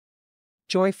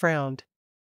 Joy frowned.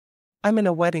 I'm in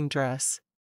a wedding dress.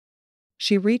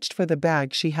 She reached for the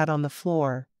bag she had on the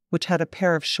floor, which had a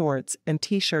pair of shorts and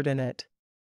t-shirt in it.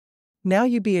 Now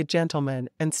you be a gentleman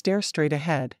and stare straight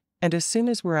ahead, and as soon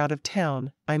as we're out of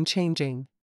town, I'm changing.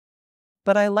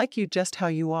 But I like you just how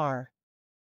you are,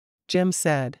 Jim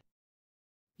said.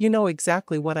 You know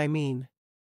exactly what I mean.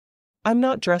 I'm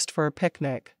not dressed for a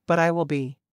picnic, but I will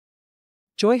be.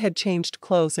 Joy had changed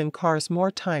clothes in cars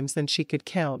more times than she could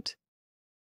count.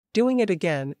 Doing it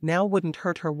again now wouldn't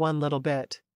hurt her one little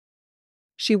bit.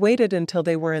 She waited until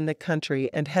they were in the country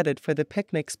and headed for the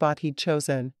picnic spot he'd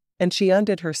chosen, and she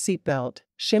undid her seatbelt,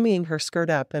 shimmying her skirt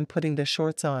up and putting the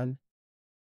shorts on.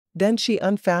 Then she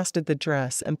unfastened the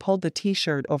dress and pulled the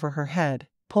t-shirt over her head,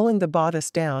 pulling the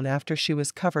bodice down after she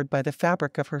was covered by the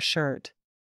fabric of her shirt.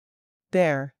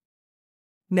 There.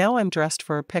 Now I'm dressed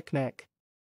for a picnic.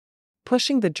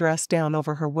 Pushing the dress down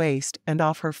over her waist and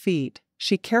off her feet,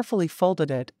 she carefully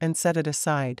folded it and set it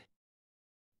aside.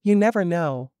 You never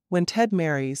know, when Ted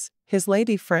marries, his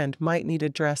lady friend might need a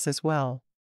dress as well.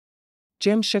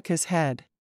 Jim shook his head.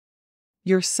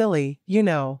 You're silly, you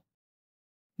know.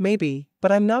 Maybe,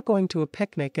 but I'm not going to a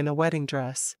picnic in a wedding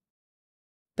dress.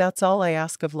 That's all I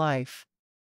ask of life.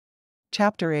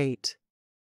 Chapter 8.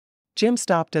 Jim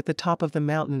stopped at the top of the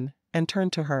mountain and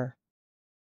turned to her.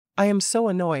 I am so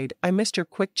annoyed I missed your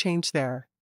quick change there.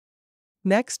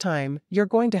 Next time, you're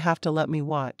going to have to let me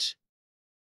watch.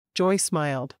 Joy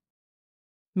smiled.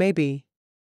 Maybe.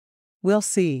 We'll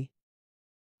see.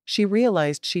 She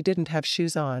realized she didn't have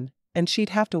shoes on, and she'd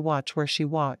have to watch where she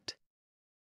walked.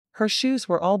 Her shoes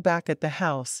were all back at the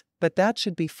house, but that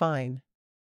should be fine.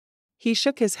 He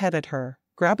shook his head at her,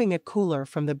 grabbing a cooler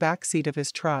from the back seat of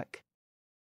his truck.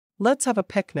 Let's have a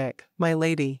picnic, my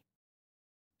lady.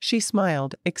 She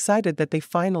smiled, excited that they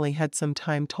finally had some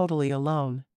time totally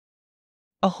alone.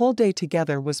 A whole day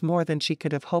together was more than she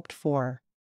could have hoped for.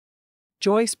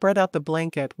 Joy spread out the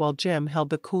blanket while Jim held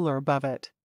the cooler above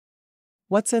it.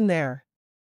 What's in there?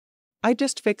 I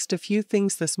just fixed a few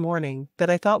things this morning that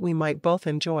I thought we might both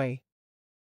enjoy.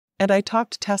 And I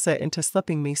talked Tessa into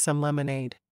slipping me some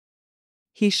lemonade.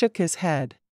 He shook his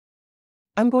head.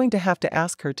 I'm going to have to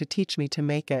ask her to teach me to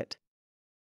make it.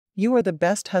 You are the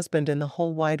best husband in the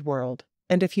whole wide world,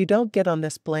 and if you don't get on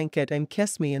this blanket and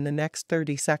kiss me in the next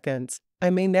 30 seconds,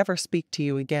 I may never speak to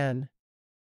you again.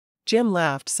 Jim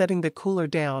laughed, setting the cooler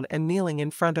down and kneeling in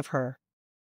front of her.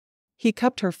 He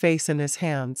cupped her face in his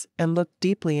hands and looked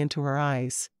deeply into her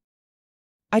eyes.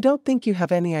 I don't think you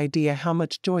have any idea how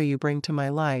much joy you bring to my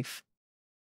life.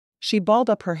 She balled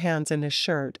up her hands in his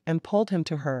shirt and pulled him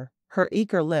to her, her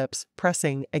eager lips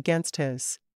pressing against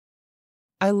his.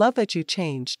 I love that you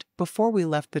changed before we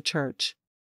left the church.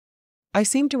 I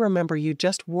seem to remember you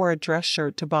just wore a dress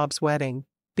shirt to Bob's wedding,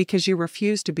 because you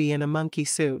refused to be in a monkey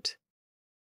suit.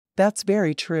 That's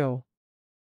very true.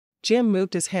 Jim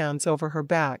moved his hands over her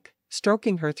back,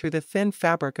 stroking her through the thin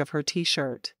fabric of her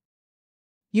t-shirt.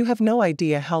 You have no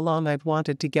idea how long I've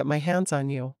wanted to get my hands on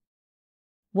you.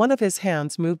 One of his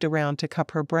hands moved around to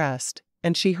cup her breast,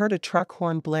 and she heard a truck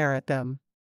horn blare at them.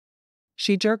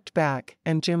 She jerked back,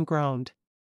 and Jim groaned.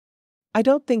 I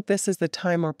don't think this is the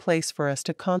time or place for us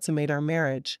to consummate our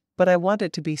marriage, but I want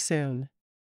it to be soon.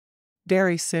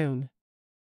 Very soon.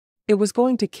 It was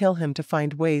going to kill him to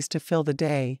find ways to fill the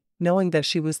day, knowing that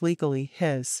she was legally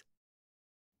his.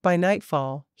 By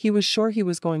nightfall, he was sure he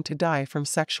was going to die from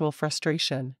sexual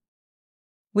frustration.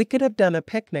 We could have done a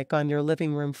picnic on your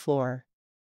living room floor.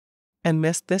 And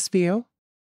missed this view?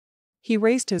 He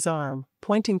raised his arm,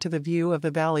 pointing to the view of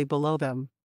the valley below them.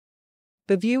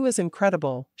 The view is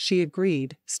incredible, she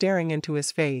agreed, staring into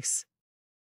his face.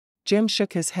 Jim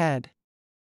shook his head.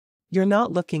 You're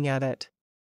not looking at it.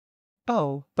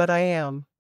 Oh, but I am.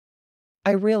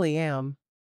 I really am.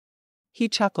 He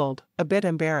chuckled, a bit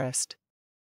embarrassed.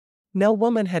 No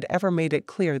woman had ever made it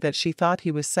clear that she thought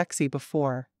he was sexy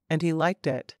before, and he liked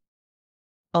it.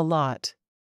 A lot.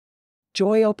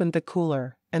 Joy opened the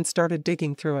cooler and started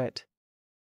digging through it.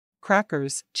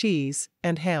 Crackers, cheese,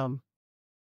 and ham.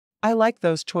 I like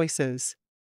those choices.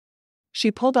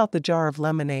 She pulled out the jar of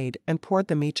lemonade and poured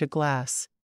them each a glass.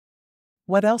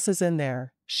 What else is in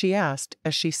there? She asked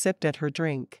as she sipped at her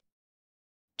drink.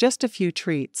 Just a few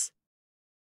treats.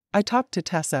 I talked to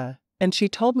Tessa, and she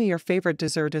told me your favorite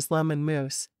dessert is lemon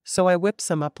mousse, so I whipped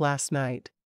some up last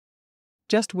night.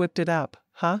 Just whipped it up,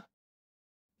 huh?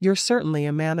 You're certainly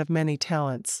a man of many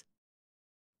talents.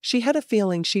 She had a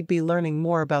feeling she'd be learning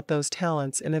more about those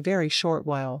talents in a very short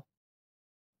while.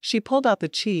 She pulled out the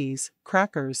cheese,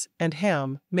 crackers, and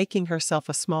ham, making herself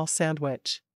a small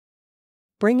sandwich.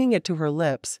 Bringing it to her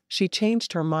lips, she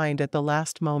changed her mind at the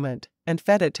last moment, and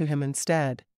fed it to him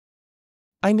instead.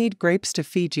 I need grapes to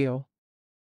feed you.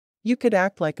 You could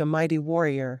act like a mighty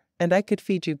warrior, and I could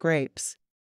feed you grapes.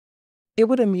 It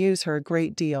would amuse her a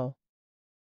great deal.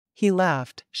 He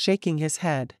laughed, shaking his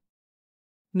head.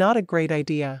 Not a great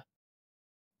idea.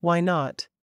 Why not?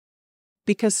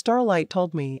 Because Starlight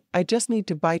told me I just need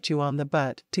to bite you on the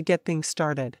butt to get things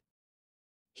started.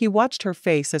 He watched her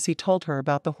face as he told her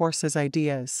about the horse's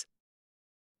ideas.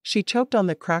 She choked on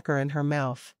the cracker in her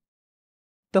mouth.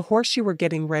 The horse you were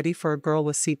getting ready for a girl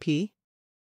with CP?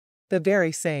 The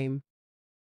very same.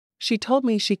 She told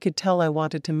me she could tell I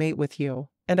wanted to mate with you,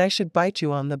 and I should bite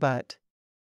you on the butt.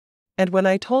 And when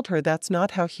I told her that's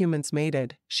not how humans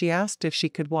mated, she asked if she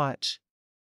could watch.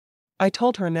 I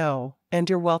told her no, and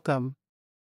you're welcome.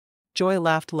 Joy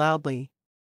laughed loudly.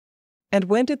 And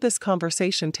when did this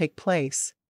conversation take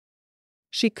place?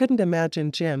 She couldn't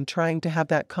imagine Jim trying to have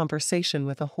that conversation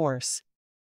with a horse.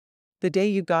 The day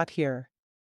you got here.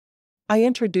 I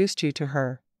introduced you to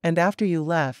her, and after you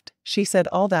left, she said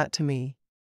all that to me.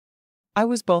 I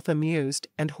was both amused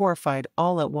and horrified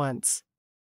all at once.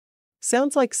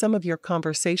 Sounds like some of your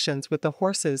conversations with the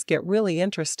horses get really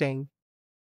interesting.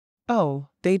 Oh,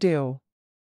 they do.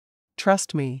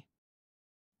 Trust me.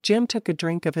 Jim took a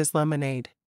drink of his lemonade.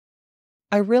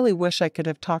 I really wish I could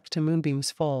have talked to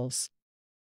Moonbeam's foals.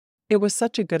 It was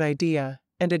such a good idea,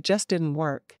 and it just didn't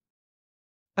work.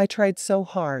 I tried so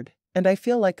hard, and I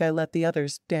feel like I let the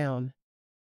others down.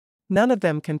 None of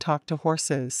them can talk to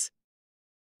horses.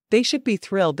 They should be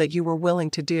thrilled that you were willing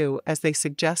to do as they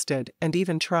suggested and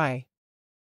even try.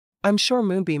 I'm sure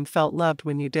Moonbeam felt loved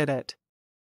when you did it.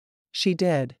 She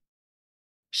did.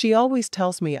 She always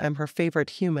tells me I'm her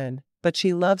favorite human, but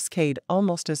she loves Cade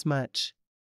almost as much.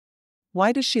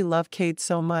 Why does she love Cade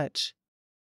so much?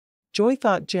 Joy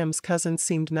thought Jim's cousin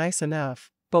seemed nice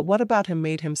enough, but what about him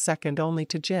made him second only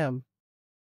to Jim?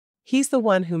 He's the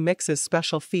one who mixes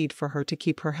special feed for her to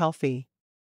keep her healthy.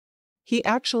 He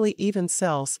actually even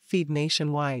sells feed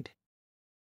nationwide.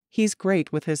 He's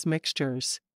great with his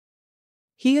mixtures.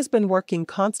 He has been working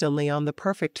constantly on the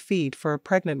perfect feed for a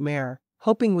pregnant mare,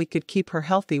 hoping we could keep her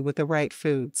healthy with the right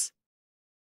foods.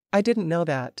 I didn't know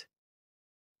that.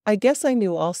 I guess I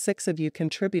knew all 6 of you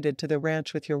contributed to the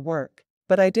ranch with your work,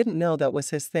 but I didn't know that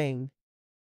was his thing.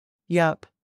 Yup.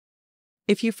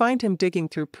 If you find him digging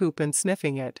through poop and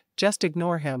sniffing it, just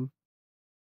ignore him.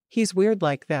 He's weird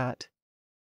like that.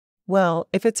 Well,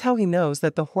 if it's how he knows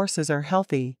that the horses are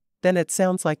healthy, then it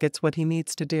sounds like it's what he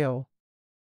needs to do.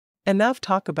 Enough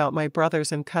talk about my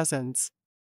brothers and cousins.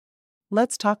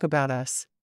 Let's talk about us.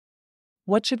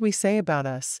 What should we say about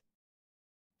us?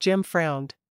 Jim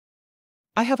frowned.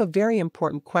 I have a very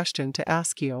important question to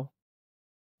ask you.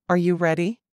 Are you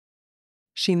ready?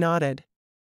 She nodded.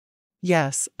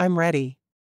 Yes, I'm ready.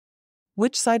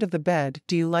 Which side of the bed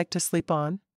do you like to sleep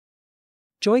on?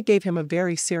 Joy gave him a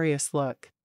very serious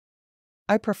look.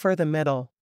 I prefer the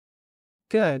middle.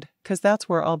 Good, 'cause that's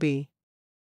where I'll be.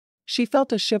 She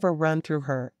felt a shiver run through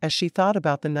her as she thought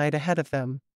about the night ahead of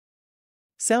them.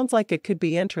 Sounds like it could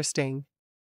be interesting.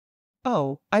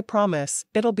 Oh, I promise,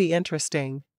 it'll be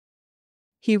interesting.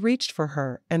 He reached for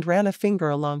her and ran a finger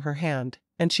along her hand,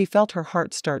 and she felt her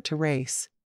heart start to race.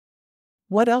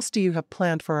 What else do you have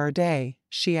planned for our day?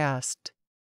 She asked.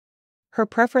 Her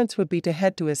preference would be to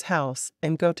head to his house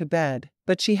and go to bed,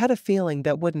 but she had a feeling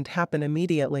that wouldn't happen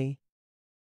immediately.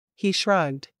 He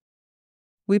shrugged.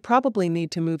 We probably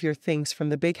need to move your things from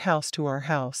the big house to our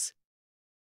house.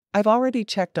 I've already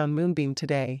checked on Moonbeam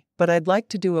today, but I'd like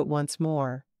to do it once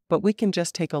more, but we can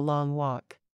just take a long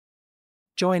walk.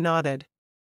 Joy nodded.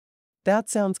 That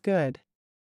sounds good.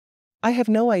 I have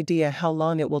no idea how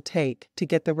long it will take to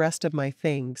get the rest of my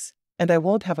things, and I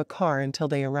won't have a car until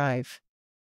they arrive.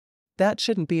 That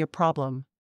shouldn't be a problem.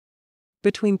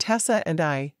 Between Tessa and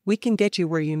I, we can get you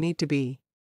where you need to be.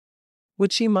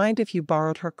 Would she mind if you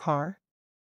borrowed her car?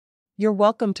 You're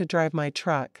welcome to drive my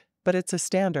truck, but it's a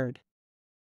standard.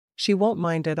 She won't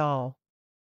mind at all.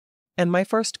 And my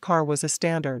first car was a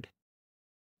standard.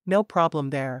 No problem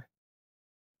there.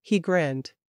 He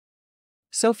grinned.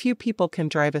 So few people can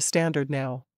drive a standard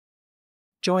now.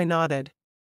 Joy nodded.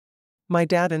 My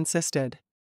dad insisted.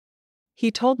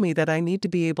 He told me that I need to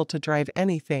be able to drive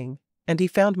anything, and he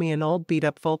found me an old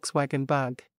beat-up Volkswagen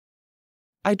Bug.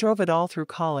 I drove it all through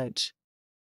college.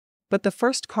 But the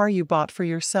first car you bought for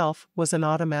yourself was an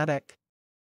automatic?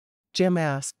 Jim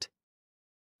asked.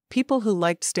 People who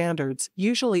liked standards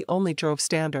usually only drove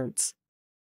standards.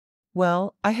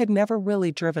 Well, I had never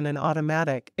really driven an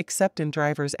automatic except in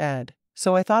driver's ed,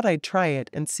 so I thought I'd try it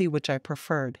and see which I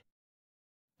preferred.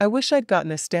 I wish I'd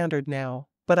gotten a standard now,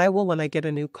 but I will when I get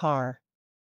a new car.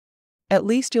 At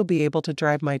least you'll be able to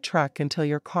drive my truck until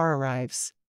your car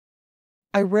arrives.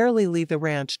 I rarely leave the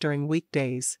ranch during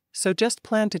weekdays, so just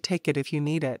plan to take it if you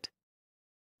need it.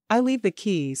 I leave the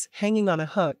keys hanging on a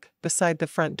hook beside the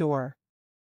front door.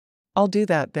 I'll do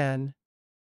that then.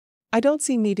 I don't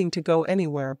see needing to go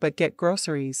anywhere but get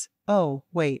groceries. Oh,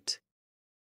 wait.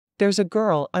 There's a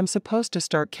girl I'm supposed to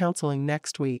start counseling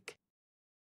next week.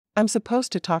 I'm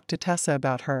supposed to talk to Tessa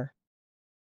about her.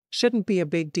 Shouldn't be a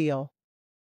big deal.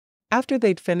 After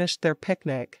they'd finished their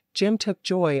picnic, Jim took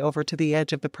Joy over to the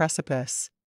edge of the precipice.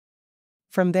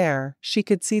 From there, she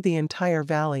could see the entire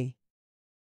valley.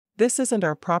 This isn't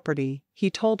our property, he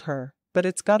told her, but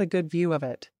it's got a good view of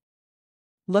it.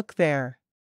 Look there.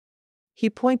 He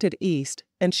pointed east,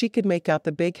 and she could make out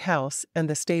the big house and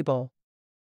the stable.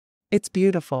 It's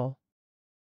beautiful.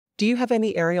 Do you have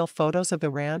any aerial photos of the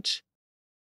ranch?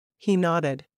 He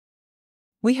nodded.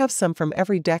 We have some from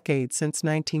every decade since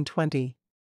 1920.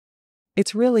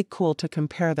 It's really cool to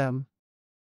compare them.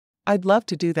 I'd love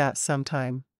to do that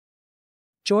sometime.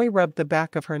 Joy rubbed the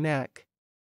back of her neck.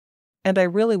 And I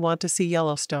really want to see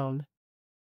Yellowstone.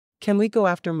 Can we go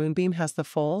after Moonbeam has the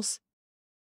foals?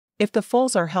 If the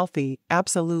foals are healthy,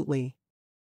 absolutely.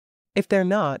 If they're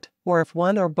not, or if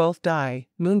one or both die,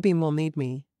 Moonbeam will need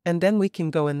me, and then we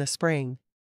can go in the spring.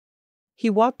 He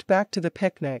walked back to the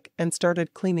picnic and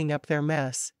started cleaning up their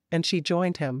mess, and she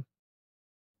joined him.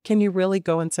 Can you really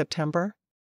go in September?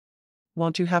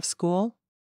 Won't you have school?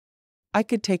 I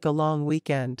could take a long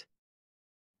weekend.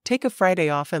 Take a Friday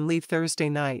off and leave Thursday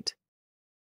night.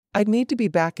 I'd need to be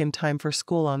back in time for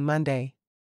school on Monday.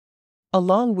 A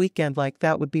long weekend like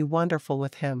that would be wonderful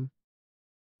with him.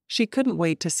 She couldn't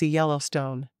wait to see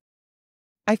Yellowstone.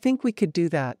 I think we could do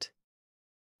that.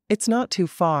 It's not too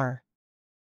far.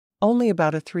 Only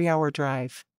about a 3-hour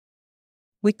drive.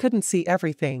 We couldn't see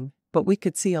everything, but we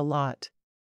could see a lot.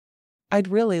 I'd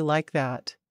really like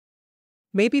that.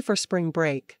 Maybe for spring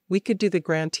break, we could do the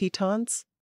Grand Tetons?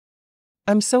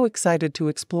 I'm so excited to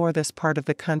explore this part of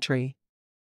the country.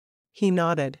 He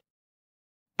nodded.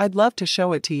 I'd love to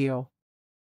show it to you.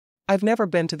 I've never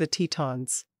been to the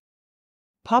Tetons.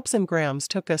 Pops and Grams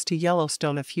took us to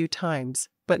Yellowstone a few times,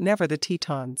 but never the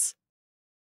Tetons.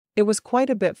 It was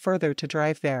quite a bit further to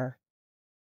drive there.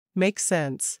 Makes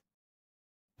sense.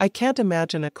 I can't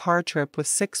imagine a car trip with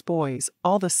 6 boys,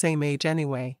 all the same age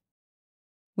anyway.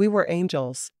 We were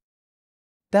angels.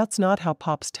 That's not how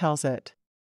Pops tells it.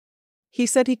 He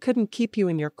said he couldn't keep you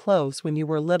in your clothes when you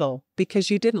were little because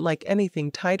you didn't like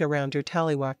anything tight around your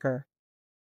tallywhacker.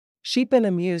 She'd been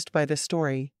amused by the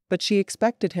story, but she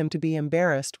expected him to be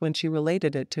embarrassed when she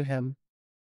related it to him.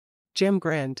 Jim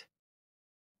grinned.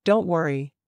 Don't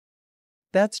worry.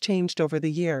 That's changed over the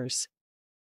years.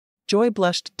 Joy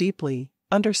blushed deeply,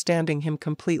 understanding him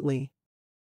completely.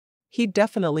 He'd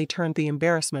definitely turned the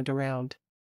embarrassment around.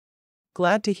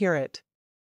 Glad to hear it.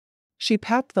 She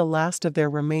packed the last of their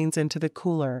remains into the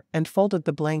cooler and folded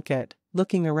the blanket,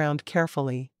 looking around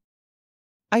carefully.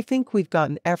 I think we've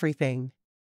gotten everything.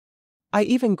 I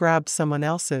even grabbed someone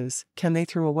else's, they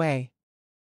threw away.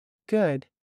 Good.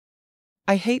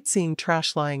 I hate seeing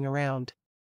trash lying around.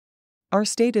 Our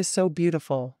state is so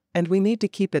beautiful, and we need to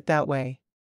keep it that way.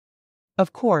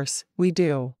 Of course, we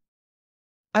do.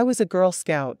 I was a Girl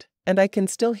Scout, and I can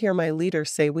still hear my leader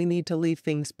say we need to leave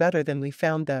things better than we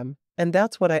found them, and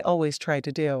that's what I always try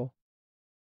to do.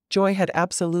 Joy had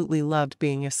absolutely loved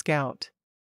being a scout.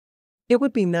 It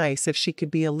would be nice if she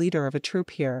could be a leader of a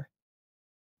troop here.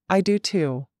 I do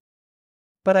too.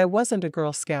 But I wasn't a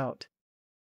Girl Scout.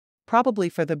 Probably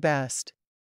for the best.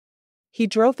 He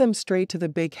drove them straight to the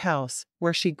big house,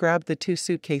 where she grabbed the 2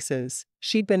 suitcases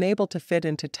she'd been able to fit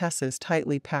into Tessa's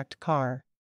tightly packed car.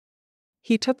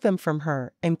 He took them from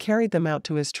her and carried them out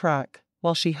to his truck,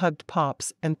 while she hugged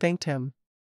Pops and thanked him.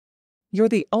 You're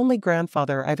the only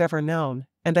grandfather I've ever known,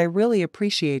 and I really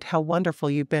appreciate how wonderful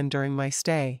you've been during my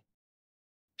stay.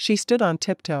 She stood on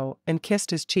tiptoe and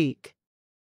kissed his cheek.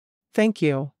 Thank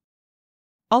you.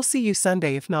 I'll see you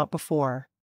Sunday if not before.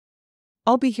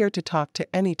 I'll be here to talk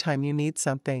to any time you need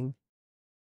something.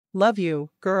 Love you,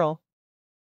 girl.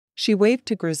 She waved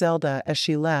to Griselda as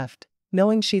she left,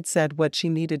 knowing she'd said what she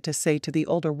needed to say to the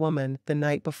older woman the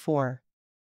night before.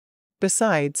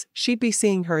 Besides, she'd be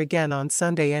seeing her again on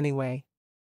Sunday anyway.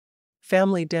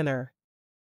 Family dinner.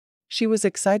 She was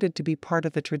excited to be part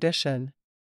of the tradition.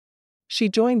 She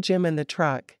joined Jim in the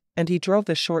truck, and he drove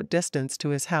the short distance to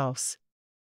his house.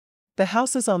 The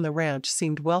houses on the ranch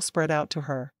seemed well spread out to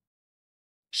her.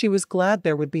 She was glad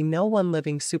there would be no one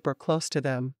living super close to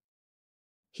them.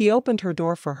 He opened her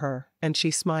door for her, and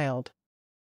she smiled.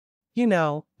 You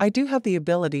know, I do have the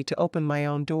ability to open my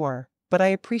own door, but I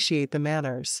appreciate the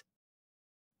manners.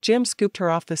 Jim scooped her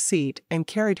off the seat and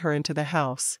carried her into the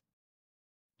house.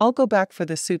 I'll go back for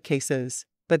the suitcases,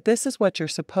 but this is what you're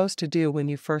supposed to do when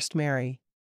you first marry.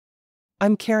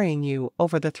 I'm carrying you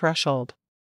over the threshold.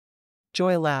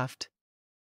 Joy laughed.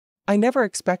 I never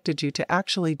expected you to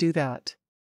actually do that.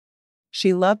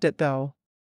 She loved it though.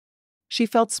 She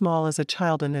felt small as a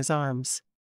child in his arms.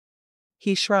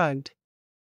 He shrugged.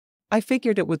 I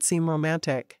figured it would seem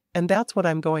romantic, and that's what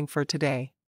I'm going for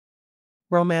today.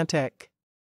 Romantic.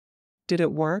 Did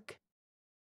it work?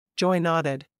 Joy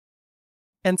nodded.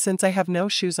 And since I have no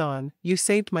shoes on, you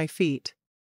saved my feet.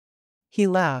 He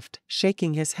laughed,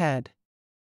 shaking his head.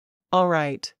 All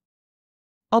right.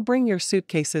 I'll bring your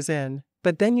suitcases in,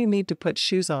 but then you need to put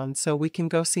shoes on so we can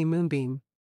go see Moonbeam.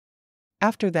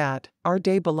 After that, our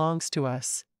day belongs to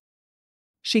us.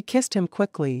 She kissed him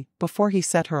quickly before he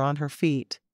set her on her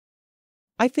feet.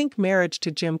 I think marriage to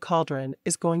Jim Cauldron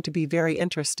is going to be very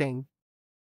interesting.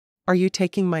 Are you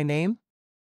taking my name?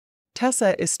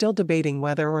 Tessa is still debating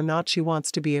whether or not she wants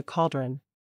to be a Cauldron.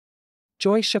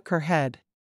 Joy shook her head.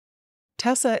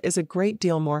 Tessa is a great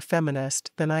deal more feminist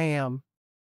than I am.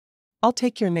 I'll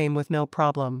take your name with no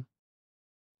problem.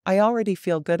 I already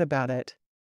feel good about it.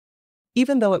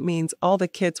 Even though it means all the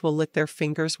kids will lick their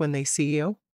fingers when they see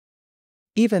you?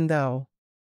 Even though.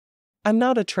 I'm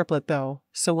not a triplet though,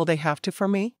 so will they have to for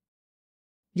me?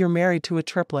 You're married to a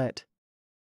triplet.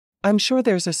 I'm sure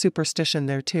there's a superstition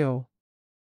there too.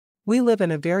 We live in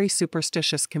a very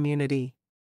superstitious community.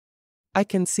 I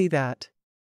can see that.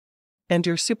 And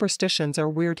your superstitions are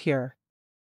weird here.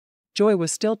 Joy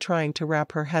was still trying to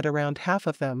wrap her head around half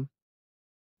of them.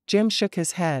 Jim shook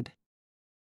his head.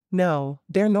 No,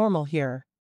 they're normal here.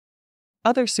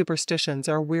 Other superstitions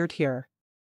are weird here.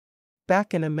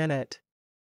 Back in a minute.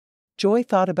 Joy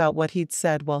thought about what he'd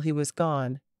said while he was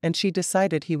gone, and she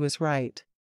decided he was right.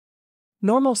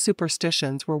 Normal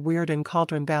superstitions were weird in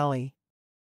Cauldron Valley.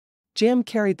 Jim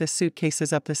carried the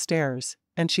suitcases up the stairs,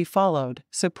 and she followed,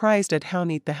 surprised at how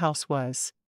neat the house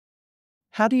was.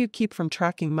 How do you keep from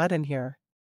tracking mud in here?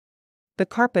 The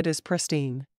carpet is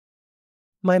pristine.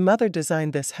 My mother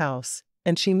designed this house,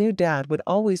 and she knew Dad would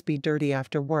always be dirty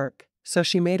after work, so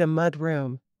she made a mud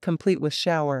room, complete with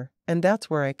shower, and that's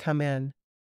where I come in.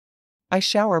 I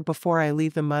shower before I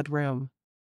leave the mud room.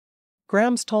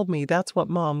 Grams told me that's what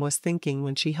Mom was thinking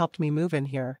when she helped me move in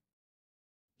here.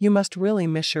 You must really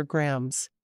miss your Grams.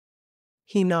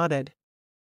 He nodded.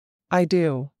 I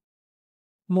do.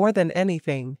 More than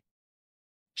anything.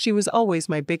 She was always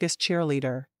my biggest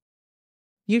cheerleader.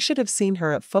 You should have seen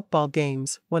her at football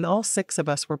games when all 6 of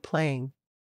us were playing.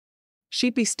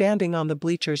 She'd be standing on the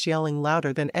bleachers yelling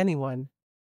louder than anyone.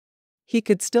 He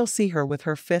could still see her with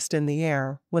her fist in the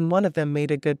air when one of them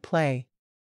made a good play.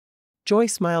 Joy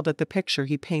smiled at the picture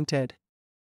he painted.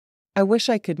 I wish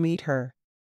I could meet her.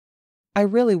 I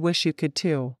really wish you could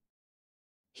too.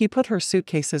 He put her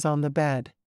suitcases on the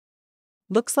bed.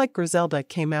 Looks like Griselda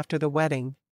came after the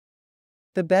wedding.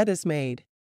 The bed is made.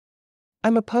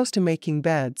 I'm opposed to making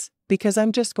beds, because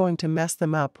I'm just going to mess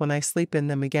them up when I sleep in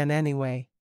them again anyway.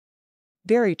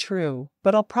 Very true,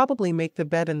 but I'll probably make the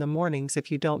bed in the mornings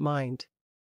if you don't mind.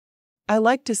 I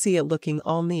like to see it looking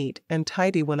all neat and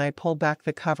tidy when I pull back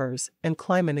the covers and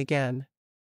climb in again.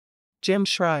 Jim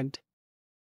shrugged.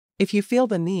 If you feel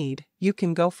the need, you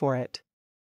can go for it.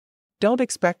 Don't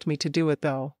expect me to do it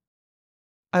though.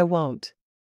 I won't.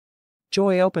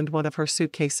 Joy opened one of her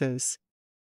suitcases.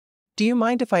 Do you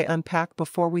mind if I unpack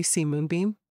before we see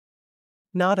Moonbeam?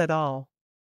 Not at all.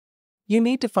 You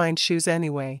need to find shoes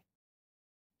anyway.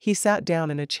 He sat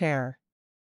down in a chair.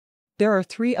 There are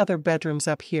 3 other bedrooms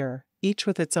up here, each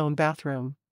with its own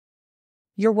bathroom.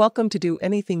 You're welcome to do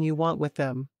anything you want with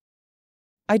them.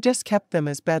 I just kept them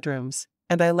as bedrooms,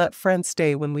 and I let friends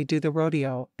stay when we do the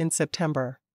rodeo in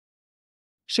September.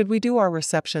 Should we do our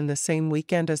reception the same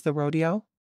weekend as the rodeo?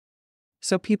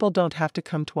 So people don't have to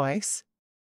come twice?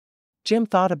 Jim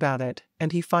thought about it,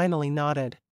 and he finally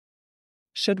nodded.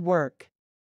 Should work.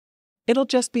 It'll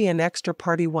just be an extra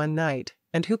party one night,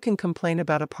 and who can complain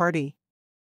about a party?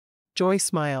 Joy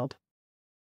smiled.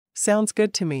 Sounds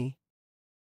good to me.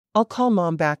 I'll call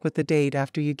Mom back with the date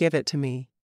after you give it to me.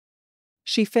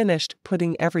 She finished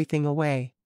putting everything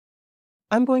away.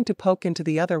 I'm going to poke into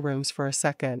the other rooms for a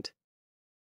second.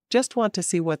 Just want to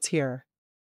see what's here.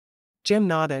 Jim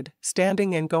nodded,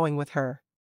 standing and going with her.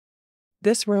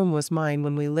 This room was mine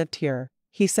when we lived here,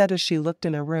 he said as she looked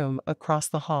in a room across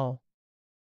the hall.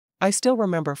 I still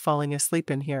remember falling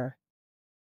asleep in here.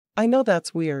 I know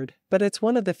that's weird, but it's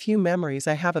one of the few memories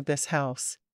I have of this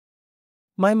house.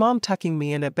 My mom tucking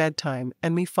me in at bedtime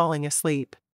and me falling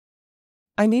asleep.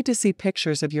 I need to see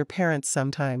pictures of your parents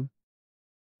sometime.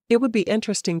 It would be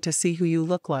interesting to see who you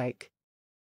look like.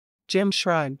 Jim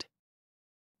shrugged.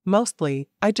 Mostly,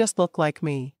 I just look like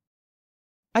me.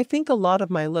 I think a lot of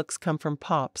my looks come from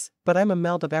Pops, but I'm a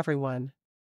meld of everyone.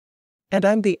 And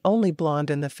I'm the only blonde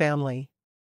in the family.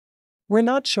 We're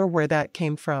not sure where that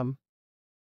came from.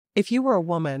 If you were a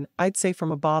woman, I'd say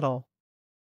from a bottle.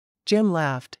 Jim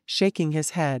laughed, shaking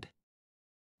his head.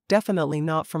 Definitely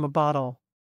not from a bottle.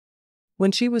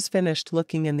 When she was finished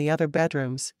looking in the other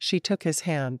bedrooms, she took his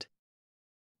hand.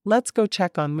 Let's go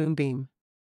check on Moonbeam.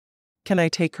 Can I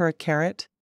take her a carrot?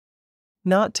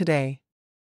 Not today.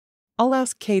 I'll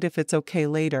ask Kate if it's okay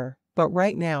later, but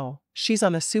right now, she's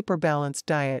on a super balanced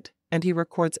diet, and he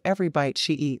records every bite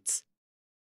she eats.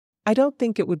 I don't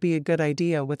think it would be a good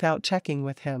idea without checking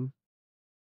with him.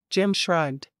 Jim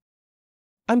shrugged.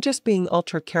 I'm just being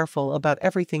ultra careful about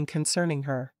everything concerning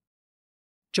her.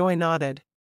 Joy nodded.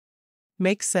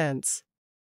 Makes sense.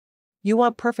 You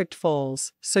want perfect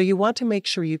foals, so you want to make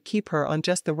sure you keep her on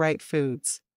just the right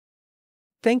foods.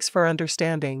 Thanks for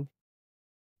understanding.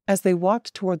 As they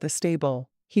walked toward the stable,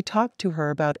 he talked to her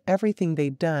about everything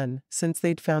they'd done since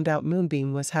they'd found out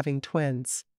Moonbeam was having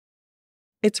twins.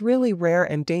 It's really rare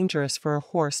and dangerous for a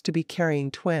horse to be carrying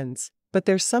twins, but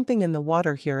there's something in the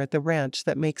water here at the ranch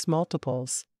that makes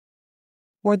multiples.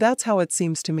 Or that's how it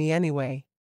seems to me anyway.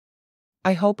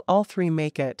 I hope all 3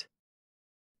 make it.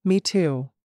 Me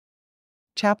too.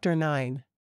 Chapter 9.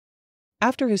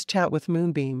 After his chat with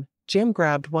Moonbeam, Jim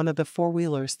grabbed one of the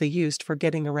 4-wheelers they used for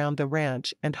getting around the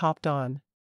ranch and hopped on.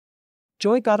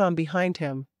 Joy got on behind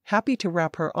him, happy to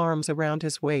wrap her arms around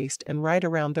his waist and ride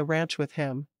around the ranch with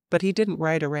him, but he didn't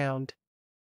ride around.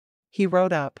 He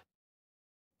rode up.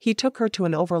 He took her to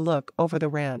an overlook over the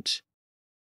ranch.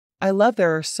 "I love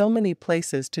there are so many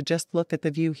places to just look at the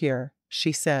view here,"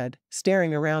 she said,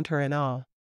 staring around her in awe.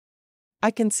 "I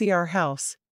can see our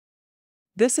house.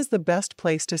 This is the best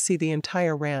place to see the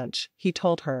entire ranch," he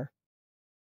told her.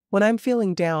 "When I'm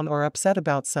feeling down or upset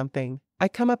about something, I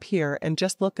come up here and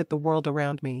just look at the world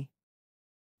around me."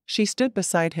 She stood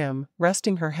beside him,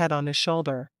 resting her head on his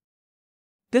shoulder.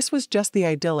 This was just the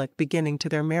idyllic beginning to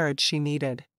their marriage she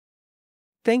needed.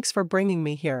 "Thanks for bringing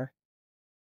me here."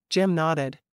 Jim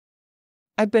nodded.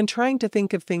 "I've been trying to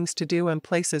think of things to do and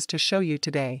places to show you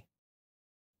today.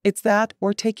 It's that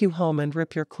or take you home and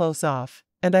rip your clothes off,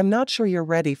 and I'm not sure you're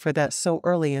ready for that so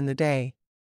early in the day."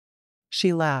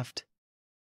 She laughed.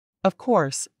 "Of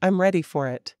course, I'm ready for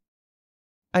it.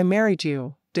 I married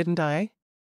you, didn't I?"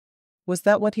 Was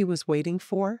that what he was waiting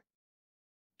for?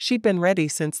 She'd been ready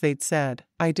since they'd said,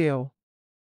 "I do."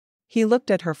 He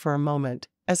looked at her for a moment,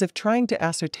 as if trying to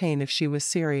ascertain if she was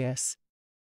serious.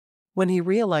 When he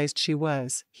realized she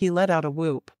was, he let out a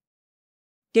whoop.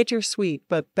 "Get your sweet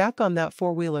butt back on that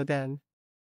four-wheeler then.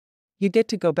 You get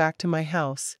to go back to my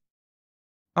house."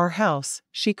 "Our house,"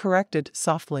 she corrected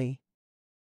softly.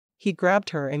 He grabbed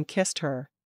her and kissed her.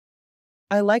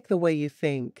 "I like the way you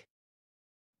think."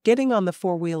 Getting on the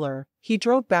four-wheeler, he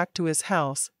drove back to his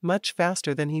house much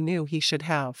faster than he knew he should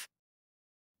have.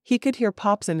 He could hear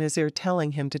Pops in his ear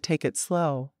telling him to take it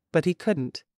slow, but he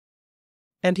couldn't.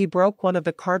 And he broke one of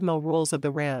the cardinal rules of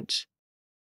the ranch.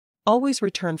 Always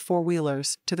return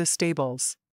four-wheelers to the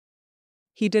stables.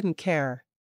 He didn't care.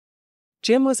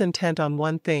 Jim was intent on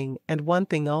one thing and one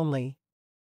thing only.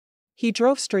 He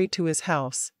drove straight to his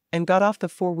house and got off the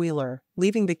four-wheeler,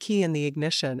 leaving the key in the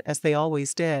ignition as they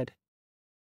always did.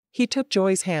 He took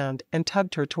Joy's hand and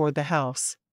tugged her toward the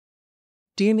house.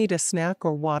 "Do you need a snack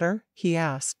or water?" he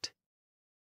asked.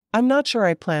 "I'm not sure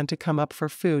I plan to come up for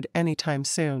food anytime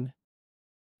soon."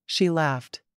 She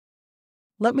laughed.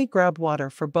 "Let me grab water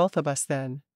for both of us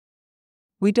then.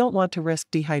 We don't want to risk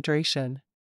dehydration.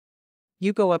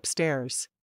 You go upstairs.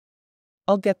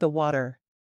 I'll get the water.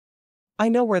 I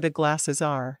know where the glasses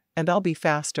are, and I'll be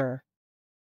faster."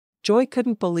 Joy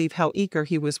couldn't believe how eager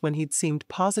he was when he'd seemed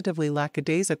positively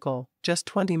lackadaisical just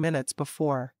 20 minutes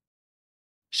before.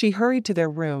 She hurried to their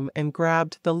room and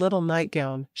grabbed the little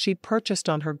nightgown she'd purchased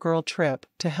on her girl trip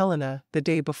to Helena the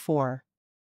day before.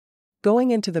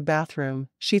 Going into the bathroom,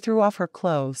 she threw off her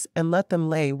clothes and let them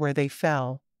lay where they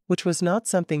fell, which was not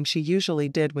something she usually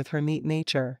did with her neat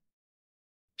nature.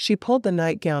 She pulled the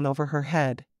nightgown over her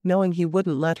head, knowing he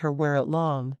wouldn't let her wear it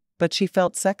long, but she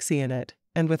felt sexy in it,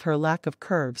 and with her lack of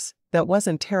curves, that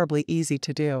wasn't terribly easy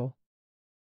to do.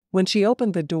 When she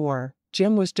opened the door,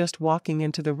 Jim was just walking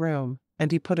into the room,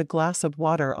 and he put a glass of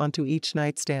water onto each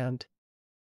nightstand.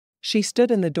 She stood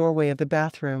in the doorway of the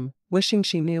bathroom, wishing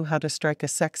she knew how to strike a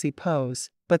sexy pose,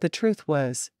 but the truth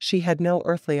was, she had no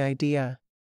earthly idea.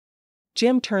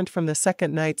 Jim turned from the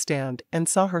second nightstand and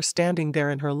saw her standing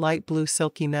there in her light blue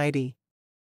silky nightie.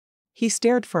 He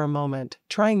stared for a moment,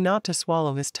 trying not to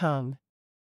swallow his tongue.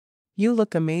 "You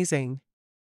look amazing.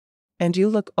 And you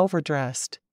look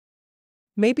overdressed.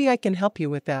 Maybe I can help you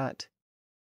with that."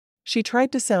 She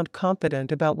tried to sound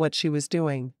confident about what she was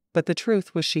doing, but the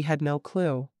truth was she had no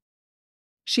clue.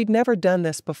 She'd never done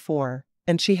this before,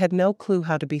 and she had no clue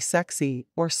how to be sexy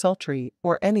or sultry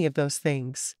or any of those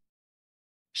things.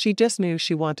 She just knew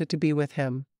she wanted to be with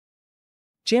him.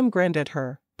 Jim grinned at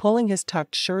her, pulling his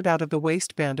tucked shirt out of the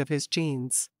waistband of his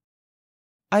jeans.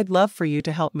 "I'd love for you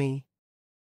to help me.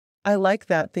 I like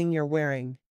that thing you're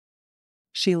wearing."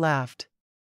 She laughed.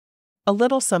 "A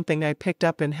little something I picked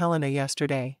up in Helena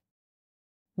yesterday."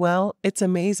 "Well, it's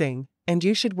amazing, and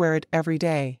you should wear it every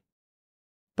day.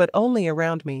 But only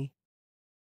around me.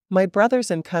 My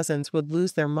brothers and cousins would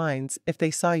lose their minds if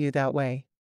they saw you that way."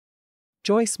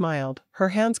 Joy smiled, her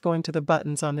hands going to the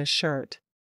buttons on his shirt.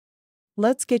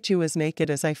 "Let's get you as naked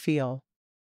as I feel."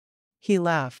 He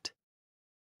laughed.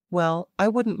 "Well, I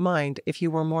wouldn't mind if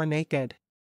you were more naked.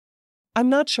 I'm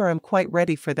not sure I'm quite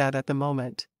ready for that at the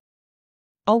moment.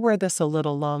 I'll wear this a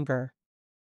little longer."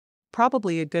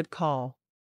 "Probably a good call.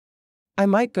 I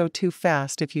might go too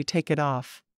fast if you take it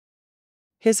off."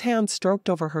 His hand stroked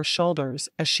over her shoulders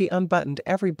as she unbuttoned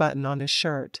every button on his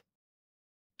shirt.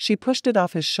 She pushed it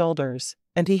off his shoulders,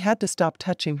 and he had to stop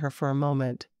touching her for a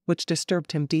moment, which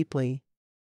disturbed him deeply.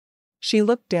 She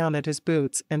looked down at his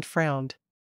boots and frowned.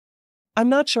 "I'm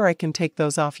not sure I can take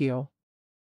those off you."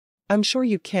 "I'm sure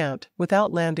you can't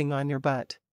without landing on your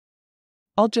butt.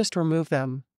 I'll just remove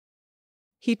them."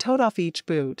 He toed off each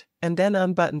boot, and then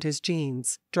unbuttoned his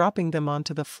jeans, dropping them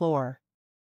onto the floor.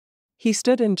 He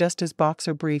stood in just his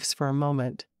boxer briefs for a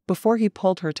moment, before he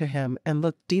pulled her to him and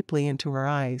looked deeply into her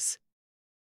eyes.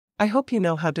 "I hope you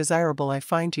know how desirable I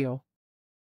find you."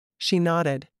 She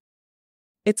nodded.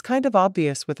 "It's kind of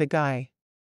obvious with a guy."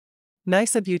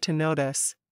 "Nice of you to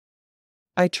notice."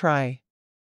 "I try."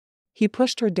 He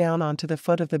pushed her down onto the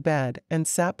foot of the bed and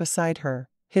sat beside her,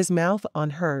 his mouth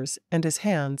on hers and his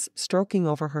hands stroking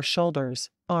over her shoulders,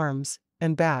 arms,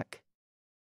 and back.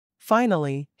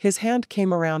 Finally, his hand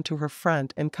came around to her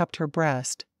front and cupped her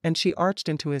breast, and she arched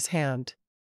into his hand.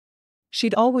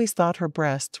 She'd always thought her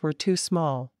breasts were too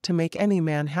small to make any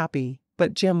man happy,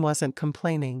 but Jim wasn't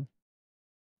complaining.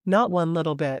 Not one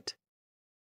little bit.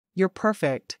 "You're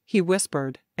perfect," he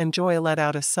whispered, and Joy let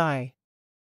out a sigh.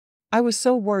 "I was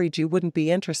so worried you wouldn't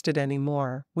be interested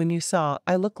anymore when you saw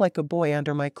I look like a boy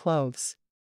under my clothes."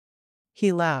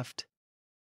 He laughed.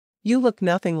 "You look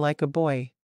nothing like a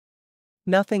boy.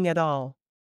 Nothing at all."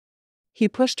 He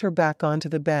pushed her back onto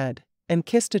the bed and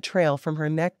kissed a trail from her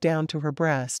neck down to her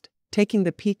breast, taking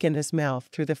the peak in his mouth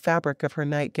through the fabric of her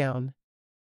nightgown.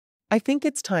 "I think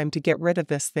it's time to get rid of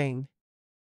this thing."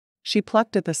 She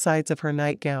plucked at the sides of her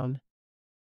nightgown.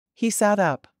 He sat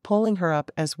up, pulling her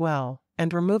up as well,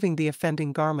 and removing the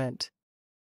offending garment.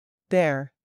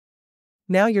 "There.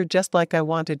 Now you're just like I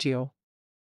wanted you."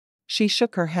 She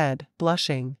shook her head,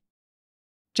 blushing.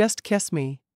 "Just kiss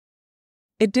me."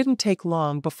 It didn't take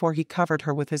long before he covered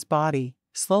her with his body,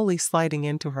 slowly sliding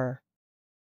into her.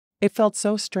 It felt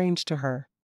so strange to her.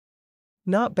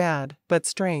 Not bad, but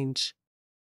strange.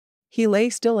 He lay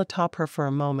still atop her for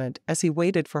a moment as he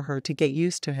waited for her to get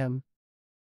used to him.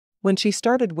 When she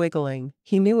started wiggling,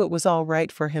 he knew it was all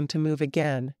right for him to move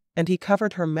again, and he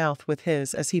covered her mouth with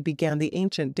his as he began the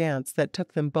ancient dance that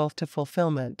took them both to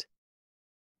fulfillment.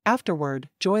 Afterward,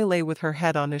 Joy lay with her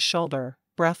head on his shoulder,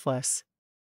 breathless.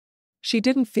 She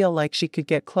didn't feel like she could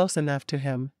get close enough to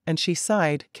him, and she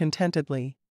sighed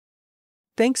contentedly.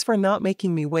 "Thanks for not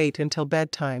making me wait until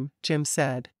bedtime," Jim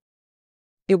said.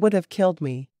 "It would have killed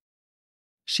me."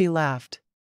 She laughed.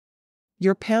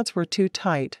 "Your pants were too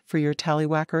tight for your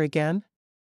tallywhacker again?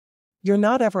 You're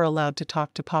not ever allowed to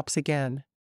talk to Pops again."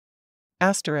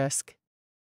 Asterisk.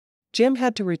 Jim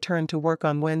had to return to work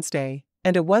on Wednesday,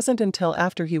 and it wasn't until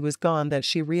after he was gone that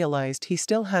she realized he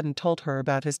still hadn't told her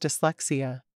about his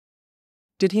dyslexia.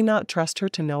 Did he not trust her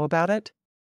to know about it?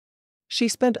 She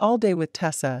spent all day with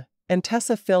Tessa, and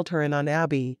Tessa filled her in on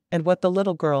Abby and what the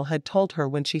little girl had told her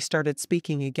when she started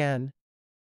speaking again.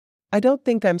 "I don't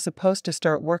think I'm supposed to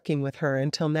start working with her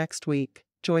until next week,"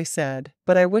 Joy said,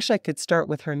 "but I wish I could start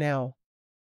with her now.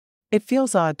 It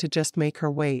feels odd to just make her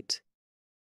wait.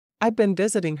 I've been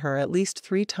visiting her at least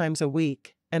 3 times a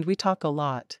week, and we talk a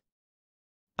lot.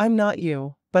 I'm not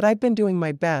you, but I've been doing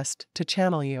my best to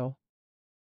channel you."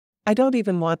 "I don't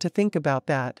even want to think about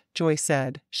that," Joy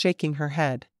said, shaking her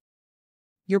head.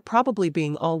 "You're probably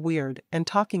being all weird and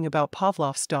talking about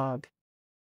Pavlov's dog."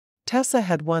 Tessa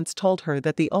had once told her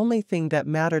that the only thing that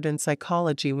mattered in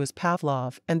psychology was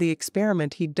Pavlov and the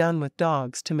experiment he'd done with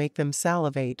dogs to make them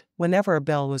salivate whenever a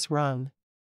bell was rung.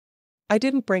 "I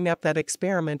didn't bring up that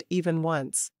experiment even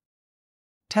once,"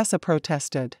 Tessa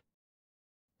protested.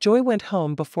 Joy went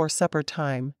home before supper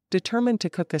time, determined to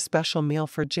cook a special meal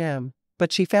for Jim,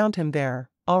 but she found him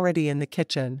there, already in the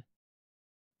kitchen.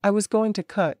 "I was going to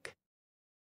cook."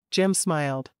 Jim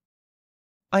smiled.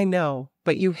 "I know,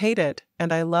 but you hate it,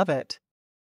 and I love it.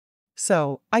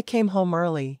 So, I came home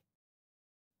early.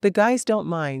 The guys don't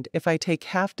mind if I take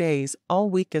half days all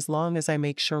week as long as I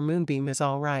make sure Moonbeam is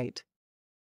all right."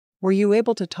 "Were you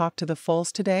able to talk to the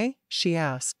foals today?" she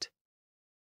asked.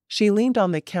 She leaned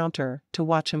on the counter to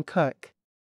watch him cook.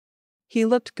 He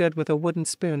looked good with a wooden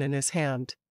spoon in his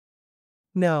hand.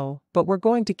 "No, but we're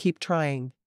going to keep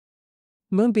trying.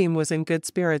 Moonbeam was in good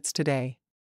spirits today.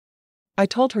 I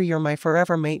told her you're my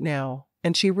forever mate now,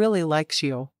 and she really likes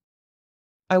you.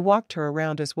 I walked her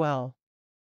around as well.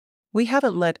 We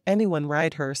haven't let anyone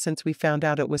ride her since we found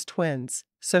out it was twins,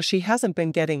 so she hasn't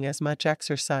been getting as much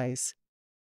exercise.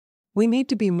 We need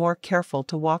to be more careful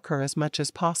to walk her as much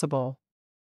as possible."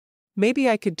 "Maybe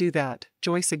I could do that,"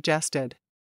 Joy suggested.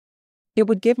 "It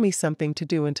would give me something to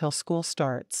do until school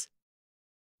starts."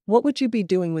 "What would you be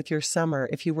doing with your summer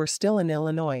if you were still in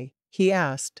Illinois?" he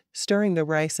asked, stirring the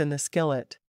rice in the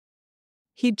skillet.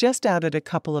 He'd just added a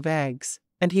couple of eggs,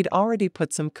 and he'd already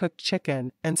put some cooked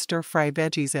chicken and stir-fry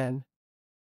veggies in.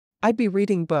 "I'd be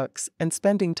reading books and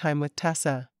spending time with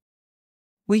Tessa.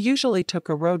 We usually took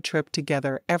a road trip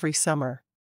together every summer."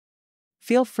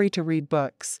 "Feel free to read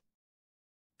books.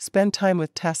 Spend time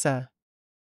with Tessa.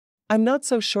 I'm not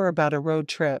so sure about a road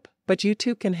trip, but you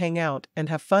two can hang out and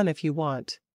have fun if you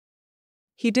want."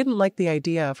 He didn't like the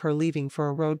idea of her leaving for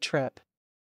a road trip.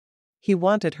 He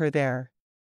wanted her there.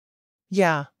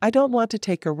 Yeah, I don't want to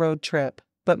take a road trip,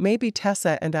 but maybe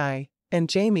Tessa and I, and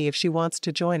Jamie if she wants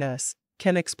to join us,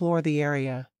 can explore the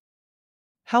area.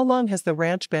 How long has the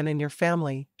ranch been in your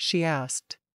family? She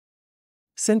asked.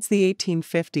 Since the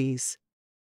 1850s.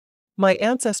 My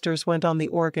ancestors went on the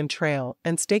Oregon Trail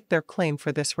and staked their claim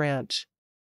for this ranch.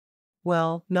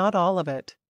 Well, not all of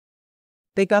it.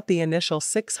 They got the initial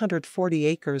 640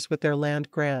 acres with their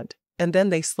land grant, and then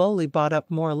they slowly bought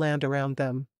up more land around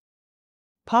them.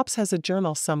 Pops has a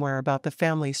journal somewhere about the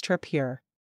family's trip here.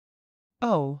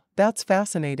 Oh, that's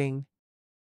fascinating.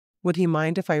 Would he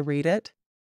mind if I read it?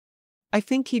 I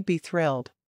think he'd be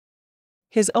thrilled.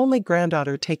 His only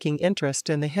granddaughter taking interest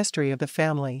in the history of the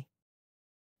family.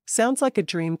 Sounds like a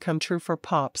dream come true for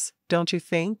Pops, don't you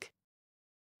think?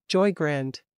 Joy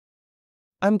grinned.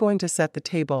 I'm going to set the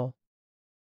table.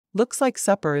 Looks like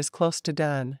supper is close to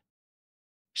done.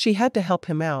 She had to help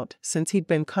him out since he'd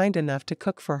been kind enough to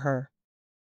cook for her.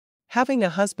 Having a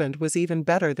husband was even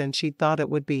better than she'd thought it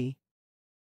would be.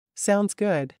 Sounds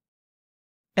good.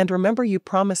 And remember, you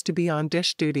promised to be on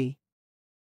dish duty.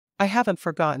 I haven't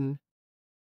forgotten.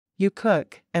 You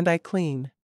cook, and I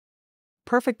clean.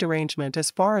 Perfect arrangement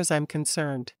as far as I'm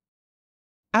concerned.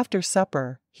 After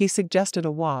supper, he suggested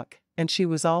a walk, and she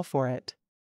was all for it.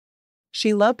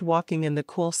 She loved walking in the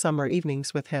cool summer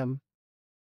evenings with him.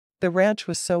 The ranch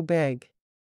was so big.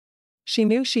 She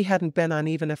knew she hadn't been on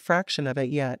even a fraction of it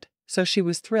yet, so she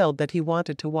was thrilled that he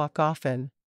wanted to walk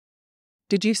often.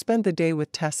 Did you spend the day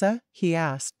with Tessa? He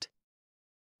asked.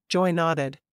 Joy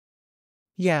nodded.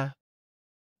 Yeah.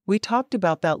 We talked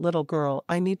about that little girl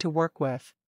I need to work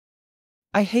with.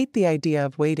 I hate the idea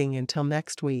of waiting until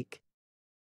next week.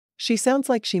 She sounds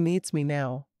like she needs me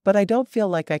now, but I don't feel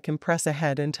like I can press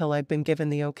ahead until I've been given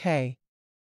the okay.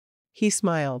 He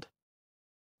smiled.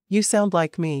 You sound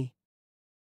like me.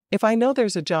 If I know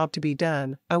there's a job to be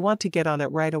done, I want to get on it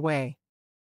right away.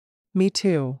 Me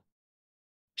too.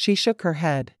 She shook her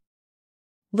head.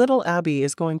 Little Abby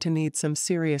is going to need some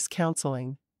serious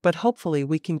counseling, but hopefully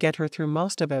we can get her through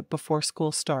most of it before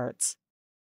school starts.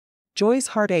 Joy's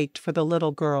heart ached for the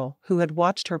little girl who had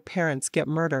watched her parents get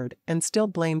murdered and still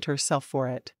blamed herself for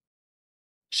it.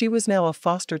 She was now a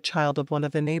foster child of one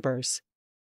of the neighbors.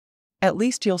 At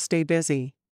least you'll stay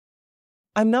busy.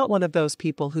 I'm not one of those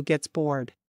people who gets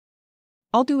bored.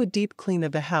 I'll do a deep clean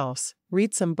of the house,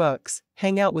 read some books,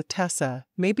 hang out with Tessa,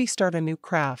 maybe start a new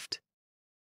craft.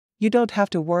 You don't have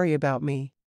to worry about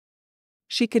me.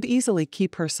 She could easily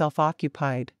keep herself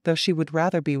occupied, though she would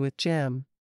rather be with Jim.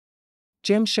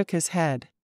 Jim shook his head.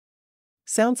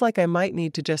 Sounds like I might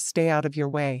need to just stay out of your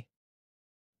way.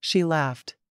 She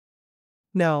laughed.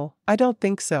 No, I don't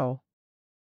think so.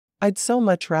 I'd so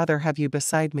much rather have you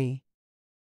beside me.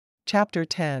 Chapter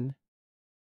 10.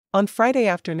 On Friday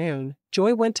afternoon,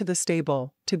 Joy went to the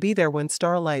stable, to be there when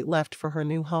Starlight left for her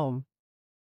new home.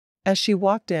 As she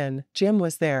walked in, Jim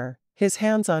was there, his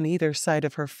hands on either side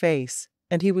of her face,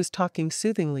 and he was talking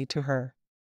soothingly to her.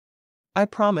 I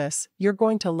promise, you're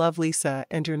going to love Lisa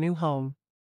and your new home.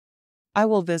 I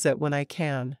will visit when I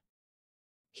can.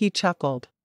 He chuckled.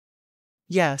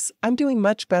 Yes, I'm doing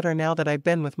much better now that I've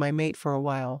been with my mate for a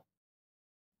while.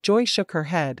 Joy shook her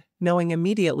head, knowing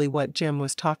immediately what Jim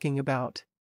was talking about.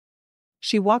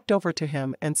 She walked over to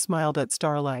him and smiled at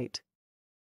Starlight.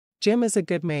 Jim is a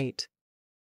good mate.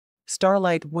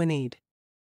 Starlight whinnied.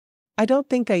 I don't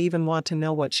think I even want to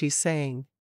know what she's saying.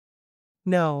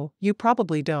 No, you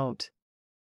probably don't.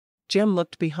 Jim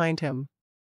looked behind him.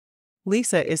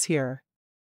 Lisa is here.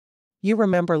 You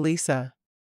remember Lisa?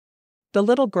 The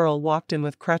little girl walked in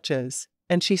with crutches,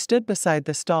 and she stood beside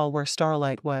the stall where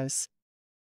Starlight was.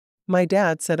 My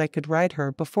dad said I could ride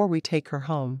her before we take her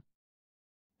home.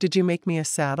 Did you make me a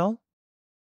saddle?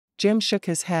 Jim shook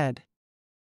his head.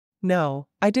 No,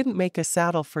 I didn't make a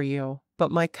saddle for you,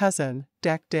 but my cousin,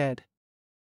 Deck, did.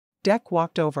 Deck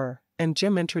walked over, and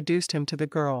Jim introduced him to the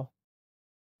girl.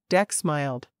 Deck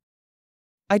smiled.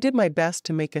 I did my best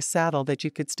to make a saddle that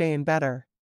you could stay in better.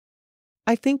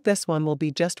 I think this one will be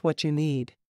just what you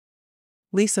need.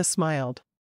 Lisa smiled.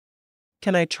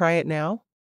 Can I try it now?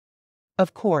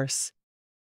 Of course.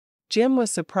 Jim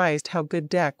was surprised how good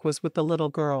Deck was with the little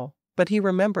girl, but he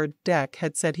remembered Deck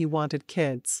had said he wanted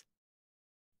kids.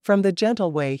 From the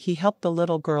gentle way he helped the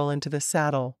little girl into the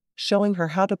saddle, showing her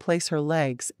how to place her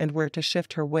legs and where to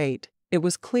shift her weight, it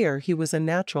was clear he was a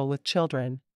natural with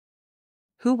children.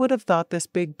 Who would have thought this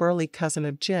big burly cousin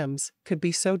of Jim's could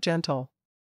be so gentle?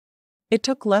 It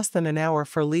took less than an hour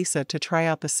for Lisa to try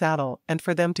out the saddle and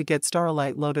for them to get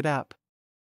Starlight loaded up.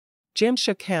 Jim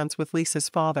shook hands with Lisa's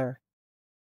father.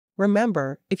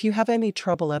 Remember, if you have any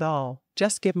trouble at all,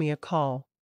 just give me a call.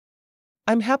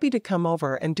 I'm happy to come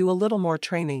over and do a little more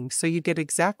training so you get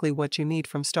exactly what you need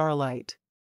from Starlight.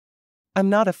 I'm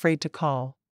not afraid to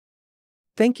call.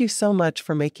 Thank you so much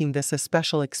for making this a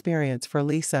special experience for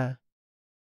Lisa.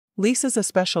 Lisa's a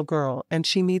special girl and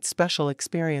she needs special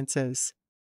experiences.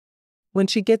 When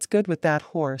she gets good with that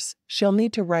horse, she'll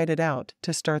need to ride it out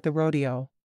to start the rodeo.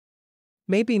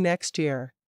 Maybe next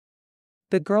year.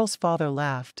 The girl's father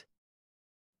laughed.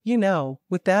 You know,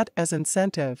 with that as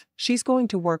incentive, she's going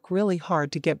to work really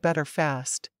hard to get better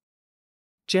fast.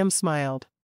 Jim smiled.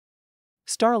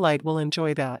 Starlight will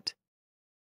enjoy that.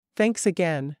 Thanks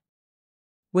again.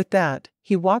 With that,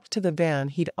 he walked to the van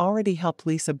he'd already helped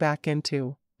Lisa back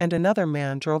into, and another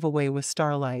man drove away with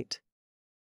Starlight.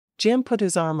 Jim put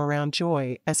his arm around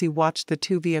Joy as he watched the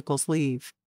two vehicles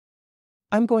leave.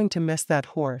 I'm going to miss that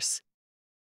horse.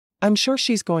 I'm sure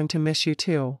she's going to miss you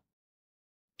too.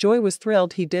 Joy was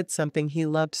thrilled he did something he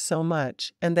loved so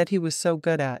much and that he was so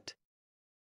good at.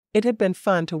 It had been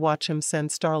fun to watch him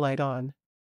send Starlight on.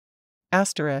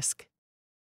 Asterisk.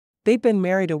 They'd been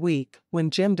married a week when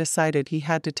Jim decided he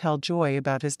had to tell Joy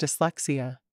about his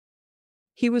dyslexia.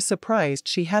 He was surprised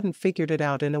she hadn't figured it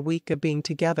out in a week of being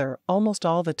together almost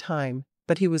all the time,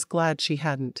 but he was glad she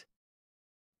hadn't.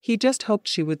 He just hoped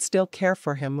she would still care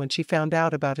for him when she found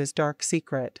out about his dark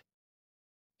secret.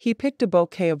 He picked a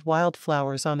bouquet of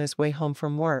wildflowers on his way home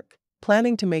from work,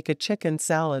 planning to make a chicken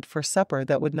salad for supper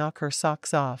that would knock her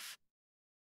socks off.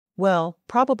 Well,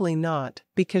 probably not,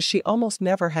 because she almost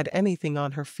never had anything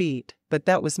on her feet, but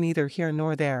that was neither here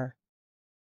nor there.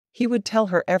 He would tell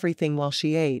her everything while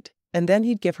she ate, and then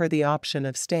he'd give her the option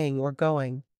of staying or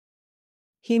going.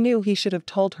 He knew he should have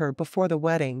told her before the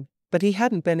wedding, but he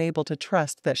hadn't been able to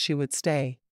trust that she would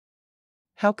stay.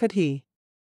 How could he?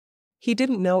 He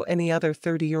didn't know any other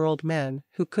 30-year-old men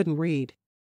who couldn't read.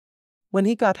 When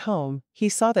he got home, he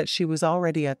saw that she was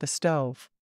already at the stove.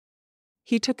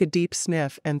 He took a deep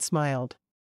sniff and smiled.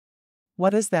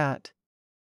 What is that?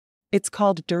 It's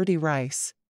called dirty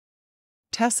rice.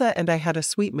 Tessa and I had a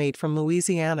sweet mate from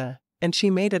Louisiana, and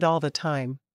she made it all the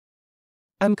time.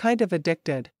 I'm kind of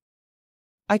addicted.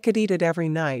 I could eat it every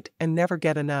night and never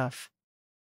get enough.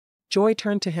 Joy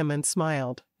turned to him and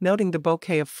smiled, noting the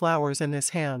bouquet of flowers in his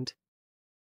hand.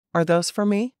 Are those for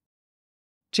me?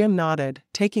 Jim nodded,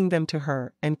 taking them to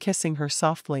her and kissing her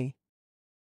softly.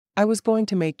 I was going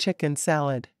to make chicken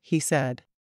salad, he said.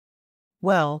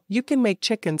 Well, you can make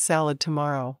chicken salad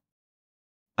tomorrow.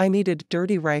 I needed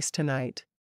dirty rice tonight.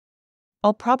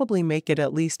 I'll probably make it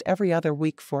at least every other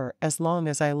week for as long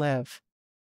as I live.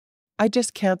 I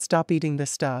just can't stop eating the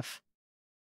stuff.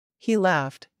 He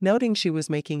laughed, noting she was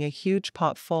making a huge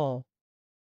pot full.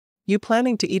 You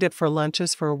planning to eat it for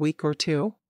lunches for a week or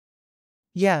two?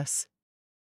 Yes.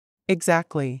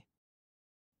 Exactly.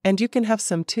 And you can have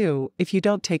some too, if you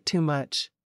don't take too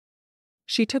much.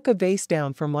 She took a vase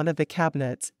down from one of the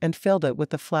cabinets and filled it with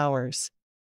the flowers.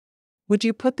 Would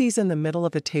you put these in the middle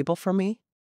of the table for me?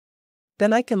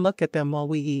 Then I can look at them while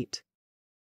we eat.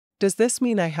 Does this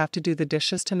mean I have to do the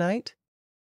dishes tonight?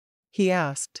 He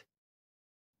asked.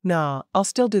 Nah, I'll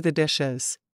still do the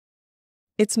dishes.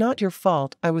 It's not your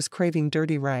fault I was craving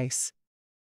dirty rice.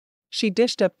 She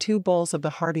dished up 2 bowls of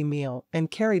the hearty meal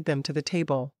and carried them to the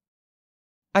table.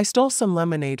 I stole some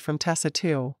lemonade from Tessa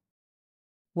too.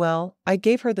 Well, I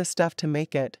gave her the stuff to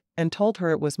make it, and told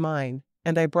her it was mine,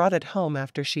 and I brought it home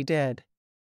after she did.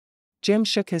 Jim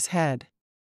shook his head.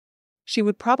 She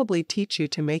would probably teach you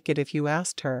to make it if you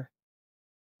asked her.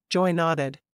 Joy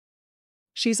nodded.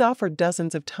 She's offered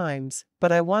dozens of times,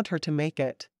 but I want her to make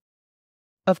it.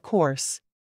 Of course.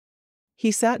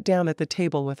 He sat down at the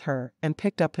table with her and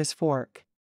picked up his fork.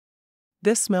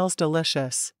 This smells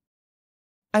delicious.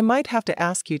 I might have to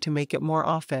ask you to make it more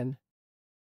often.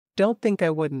 Don't think I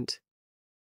wouldn't.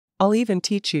 I'll even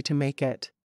teach you to make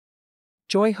it.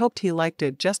 Joy hoped he liked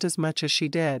it just as much as she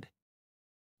did.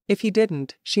 If he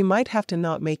didn't, she might have to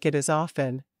not make it as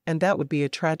often, and that would be a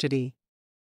tragedy.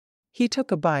 He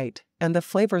took a bite, and the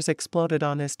flavors exploded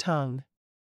on his tongue.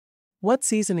 What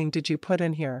seasoning did you put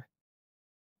in here?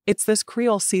 It's this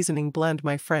Creole seasoning blend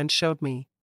my friend showed me.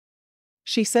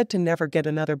 She said to never get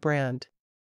another brand.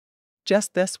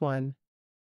 Just this one.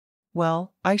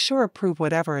 Well, I sure approve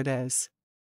whatever it is.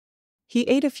 He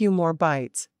ate a few more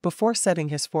bites before setting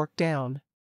his fork down.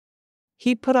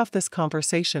 He'd put off this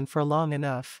conversation for long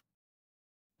enough.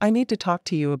 I need to talk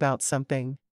to you about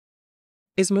something.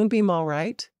 Is Moonbeam all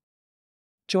right?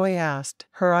 Joy asked,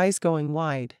 her eyes going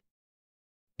wide.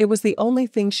 It was the only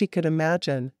thing she could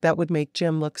imagine that would make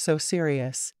Jim look so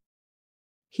serious.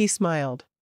 He smiled.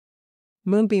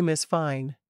 Moonbeam is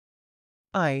fine.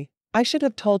 I should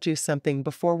have told you something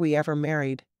before we ever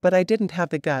married, but I didn't have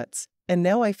the guts, and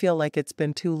now I feel like it's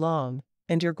been too long,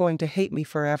 and you're going to hate me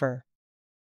forever."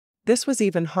 This was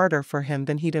even harder for him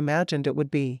than he'd imagined it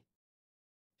would be.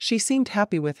 She seemed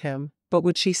happy with him, but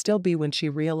would she still be when she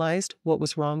realized what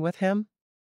was wrong with him?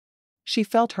 She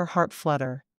felt her heart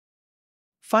flutter.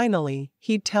 Finally,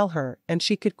 he'd tell her, and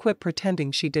she could quit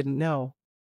pretending she didn't know.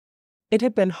 It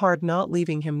had been hard not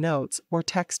leaving him notes or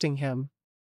texting him.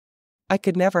 "I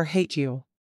could never hate you."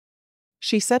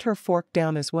 She set her fork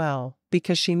down as well,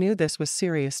 because she knew this was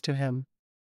serious to him.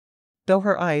 Though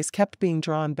her eyes kept being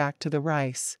drawn back to the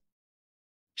rice.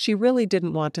 She really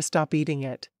didn't want to stop eating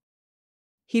it.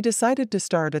 He decided to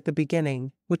start at the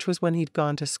beginning, which was when he'd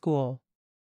gone to school.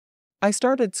 "I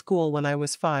started school when I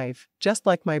was 5, just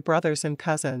like my brothers and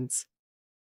cousins.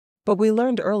 But we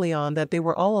learned early on that they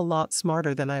were all a lot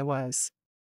smarter than I was.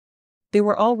 They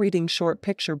were all reading short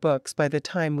picture books by the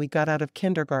time we got out of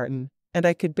kindergarten, and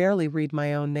I could barely read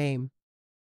my own name.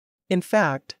 In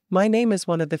fact, my name is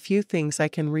one of the few things I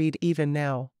can read even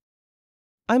now.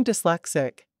 I'm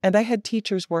dyslexic, and I had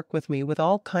teachers work with me with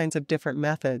all kinds of different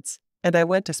methods, and I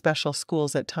went to special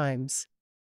schools at times.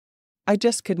 I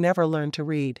just could never learn to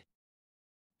read."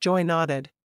 Joy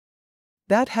nodded.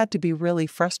 "That had to be really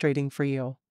frustrating for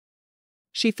you."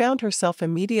 She found herself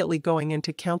immediately going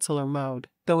into counselor mode,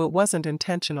 though it wasn't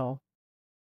intentional.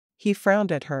 He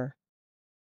frowned at her.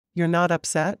 "You're not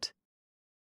upset?"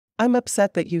 "I'm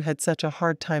upset that you had such a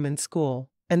hard time in school,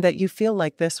 and that you feel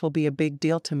like this will be a big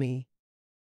deal to me."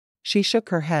 She shook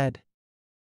her head.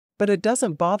 "But it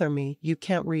doesn't bother me, you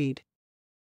can't read.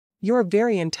 You're a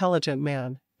very intelligent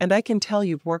man, and I can tell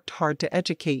you've worked hard to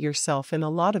educate yourself in a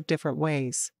lot of different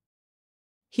ways."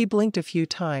 He blinked a few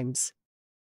times.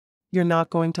 "You're not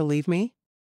going to leave me?"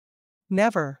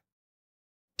 "Never."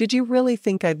 "Did you really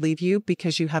think I'd leave you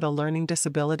because you had a learning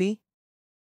disability?"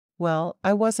 "Well,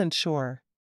 I wasn't sure.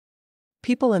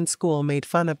 People in school made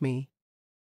fun of me."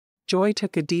 Joy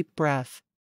took a deep breath.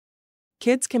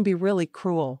 Kids can be really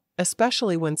cruel,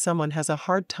 especially when someone has a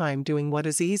hard time doing what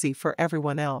is easy for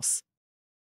everyone else.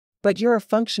 But you're a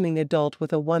functioning adult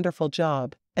with a wonderful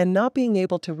job, and not being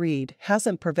able to read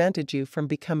hasn't prevented you from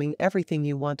becoming everything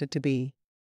you wanted to be.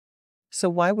 So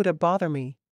why would it bother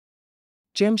me?"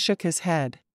 Jim shook his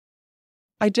head.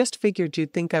 "I just figured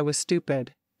you'd think I was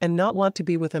stupid, and not want to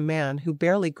be with a man who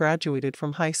barely graduated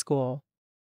from high school."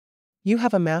 "You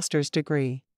have a master's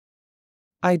degree."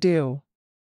 "I do.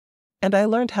 And I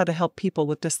learned how to help people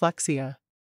with dyslexia.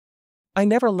 I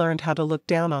never learned how to look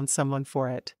down on someone for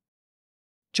it."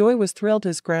 Joy was thrilled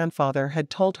his grandfather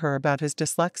had told her about his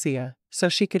dyslexia, so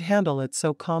she could handle it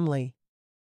so calmly.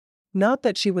 Not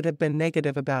that she would have been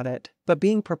negative about it, but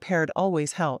being prepared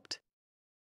always helped.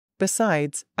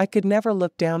 "Besides, I could never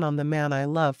look down on the man I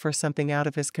love for something out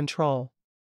of his control."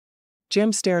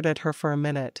 Jim stared at her for a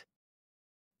minute.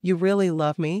 "You really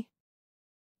love me?"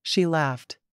 She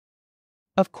laughed.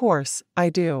 "Of course, I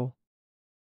do.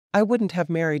 I wouldn't have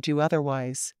married you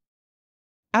otherwise.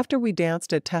 After we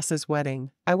danced at Tessa's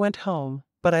wedding, I went home,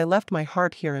 but I left my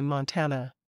heart here in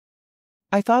Montana.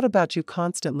 I thought about you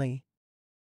constantly."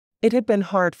 It had been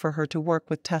hard for her to work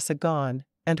with Tessa gone,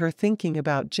 and her thinking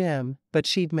about Jim, but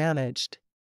she'd managed.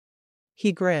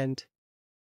 He grinned.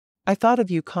 "I thought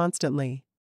of you constantly.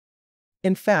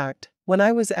 In fact, when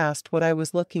I was asked what I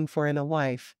was looking for in a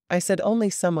wife, I said only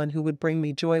someone who would bring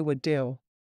me joy would do."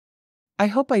 "I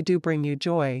hope I do bring you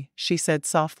joy," she said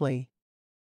softly.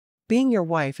 "Being your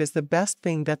wife is the best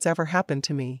thing that's ever happened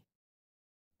to me.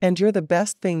 And you're the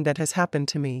best thing that has happened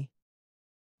to me.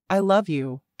 I love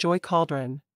you, Joy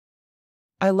Cauldron.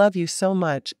 I love you so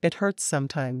much, it hurts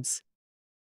sometimes.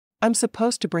 I'm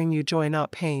supposed to bring you joy,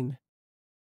 not pain.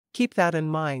 Keep that in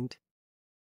mind."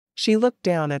 She looked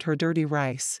down at her dirty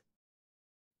rice.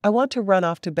 "I want to run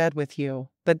off to bed with you,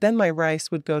 but then my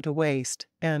rice would go to waste,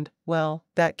 and, well,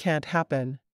 that can't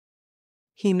happen."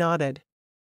 He nodded.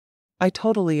 "I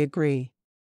totally agree.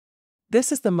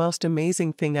 This is the most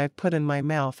amazing thing I've put in my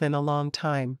mouth in a long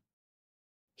time."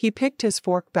 He picked his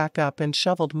fork back up and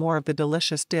shoveled more of the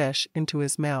delicious dish into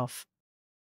his mouth.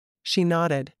 She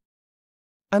nodded.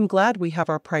 "I'm glad we have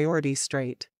our priorities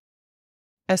straight.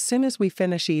 As soon as we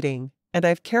finish eating, and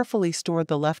I've carefully stored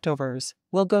the leftovers,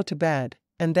 we'll go to bed,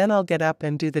 and then I'll get up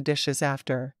and do the dishes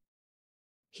after."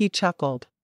 He chuckled.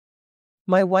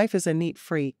 "My wife is a neat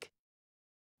freak.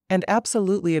 And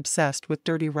absolutely obsessed with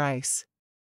dirty rice.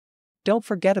 Don't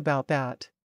forget about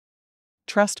that."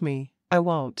 "Trust me, I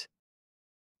won't."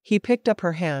 He picked up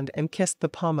her hand and kissed the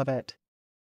palm of it.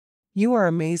 "You are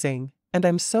amazing, and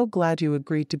I'm so glad you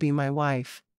agreed to be my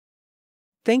wife.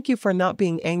 Thank you for not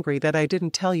being angry that I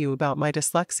didn't tell you about my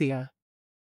dyslexia."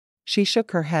 She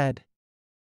shook her head.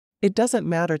 "It doesn't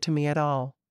matter to me at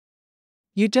all.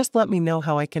 You just let me know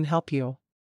how I can help you.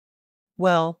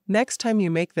 Well, next time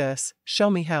you make this, show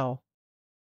me how.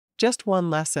 Just one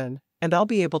lesson, and I'll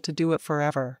be able to do it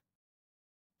forever.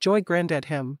 Joy grinned at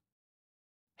him.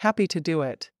 Happy to do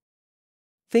it.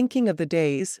 Thinking of the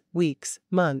days, weeks,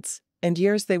 months, and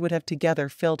years they would have together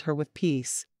filled her with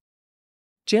peace.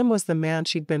 Jim was the man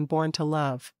she'd been born to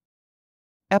love.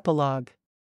 Epilogue.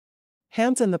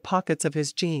 Hands in the pockets of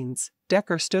his jeans,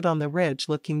 Decker stood on the ridge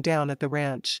looking down at the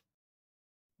ranch.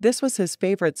 This was his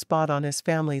favorite spot on his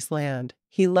family's land.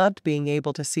 He loved being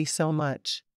able to see so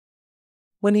much.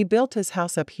 When he built his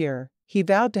house up here, he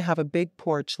vowed to have a big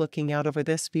porch looking out over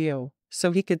this view,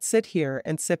 so he could sit here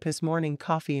and sip his morning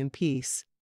coffee in peace.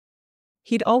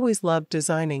 He'd always loved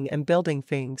designing and building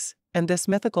things, and this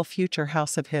mythical future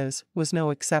house of his was no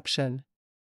exception.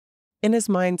 In his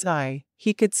mind's eye,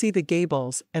 he could see the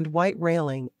gables and white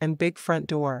railing and big front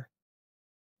door.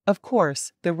 Of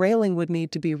course, the railing would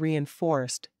need to be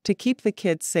reinforced to keep the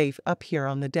kids safe up here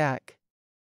on the deck.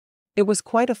 It was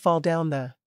quite a fall down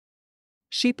the.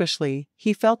 Sheepishly,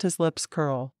 he felt his lips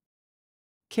curl.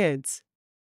 Kids.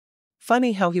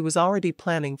 Funny how he was already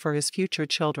planning for his future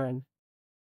children.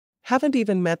 Haven't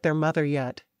even met their mother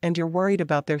yet, and you're worried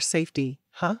about their safety,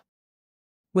 huh?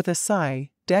 With a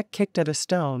sigh, Deck kicked at a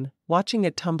stone, watching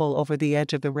it tumble over the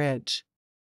edge of the ridge.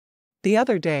 The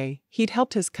other day, he'd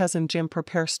helped his cousin Jim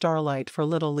prepare Starlight for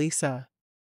little Lisa.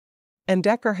 And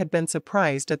Decker had been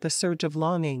surprised at the surge of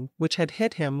longing which had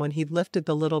hit him when he'd lifted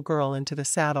the little girl into the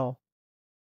saddle.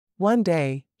 One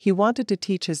day, he wanted to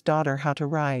teach his daughter how to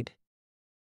ride.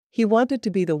 He wanted to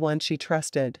be the one she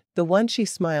trusted, the one she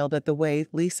smiled at the way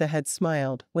Lisa had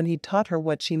smiled when he'd taught her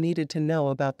what she needed to know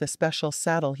about the special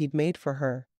saddle he'd made for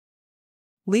her.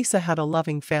 Lisa had a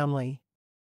loving family.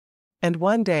 And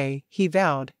one day, he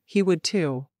vowed, he would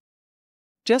too.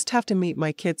 Just have to meet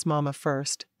my kid's mama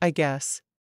first, I guess.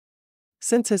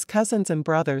 Since his cousins and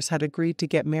brothers had agreed to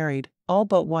get married, all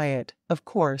but Wyatt, of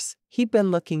course, he'd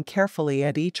been looking carefully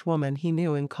at each woman he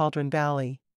knew in Cauldron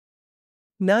Valley.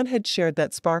 None had shared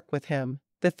that spark with him,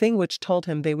 the thing which told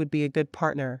him they would be a good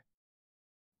partner.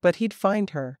 But he'd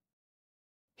find her.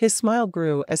 His smile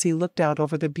grew as he looked out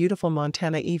over the beautiful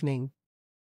Montana evening.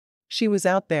 She was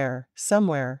out there,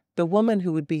 somewhere, the woman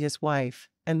who would be his wife,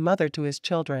 and mother to his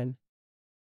children.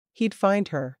 He'd find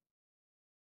her.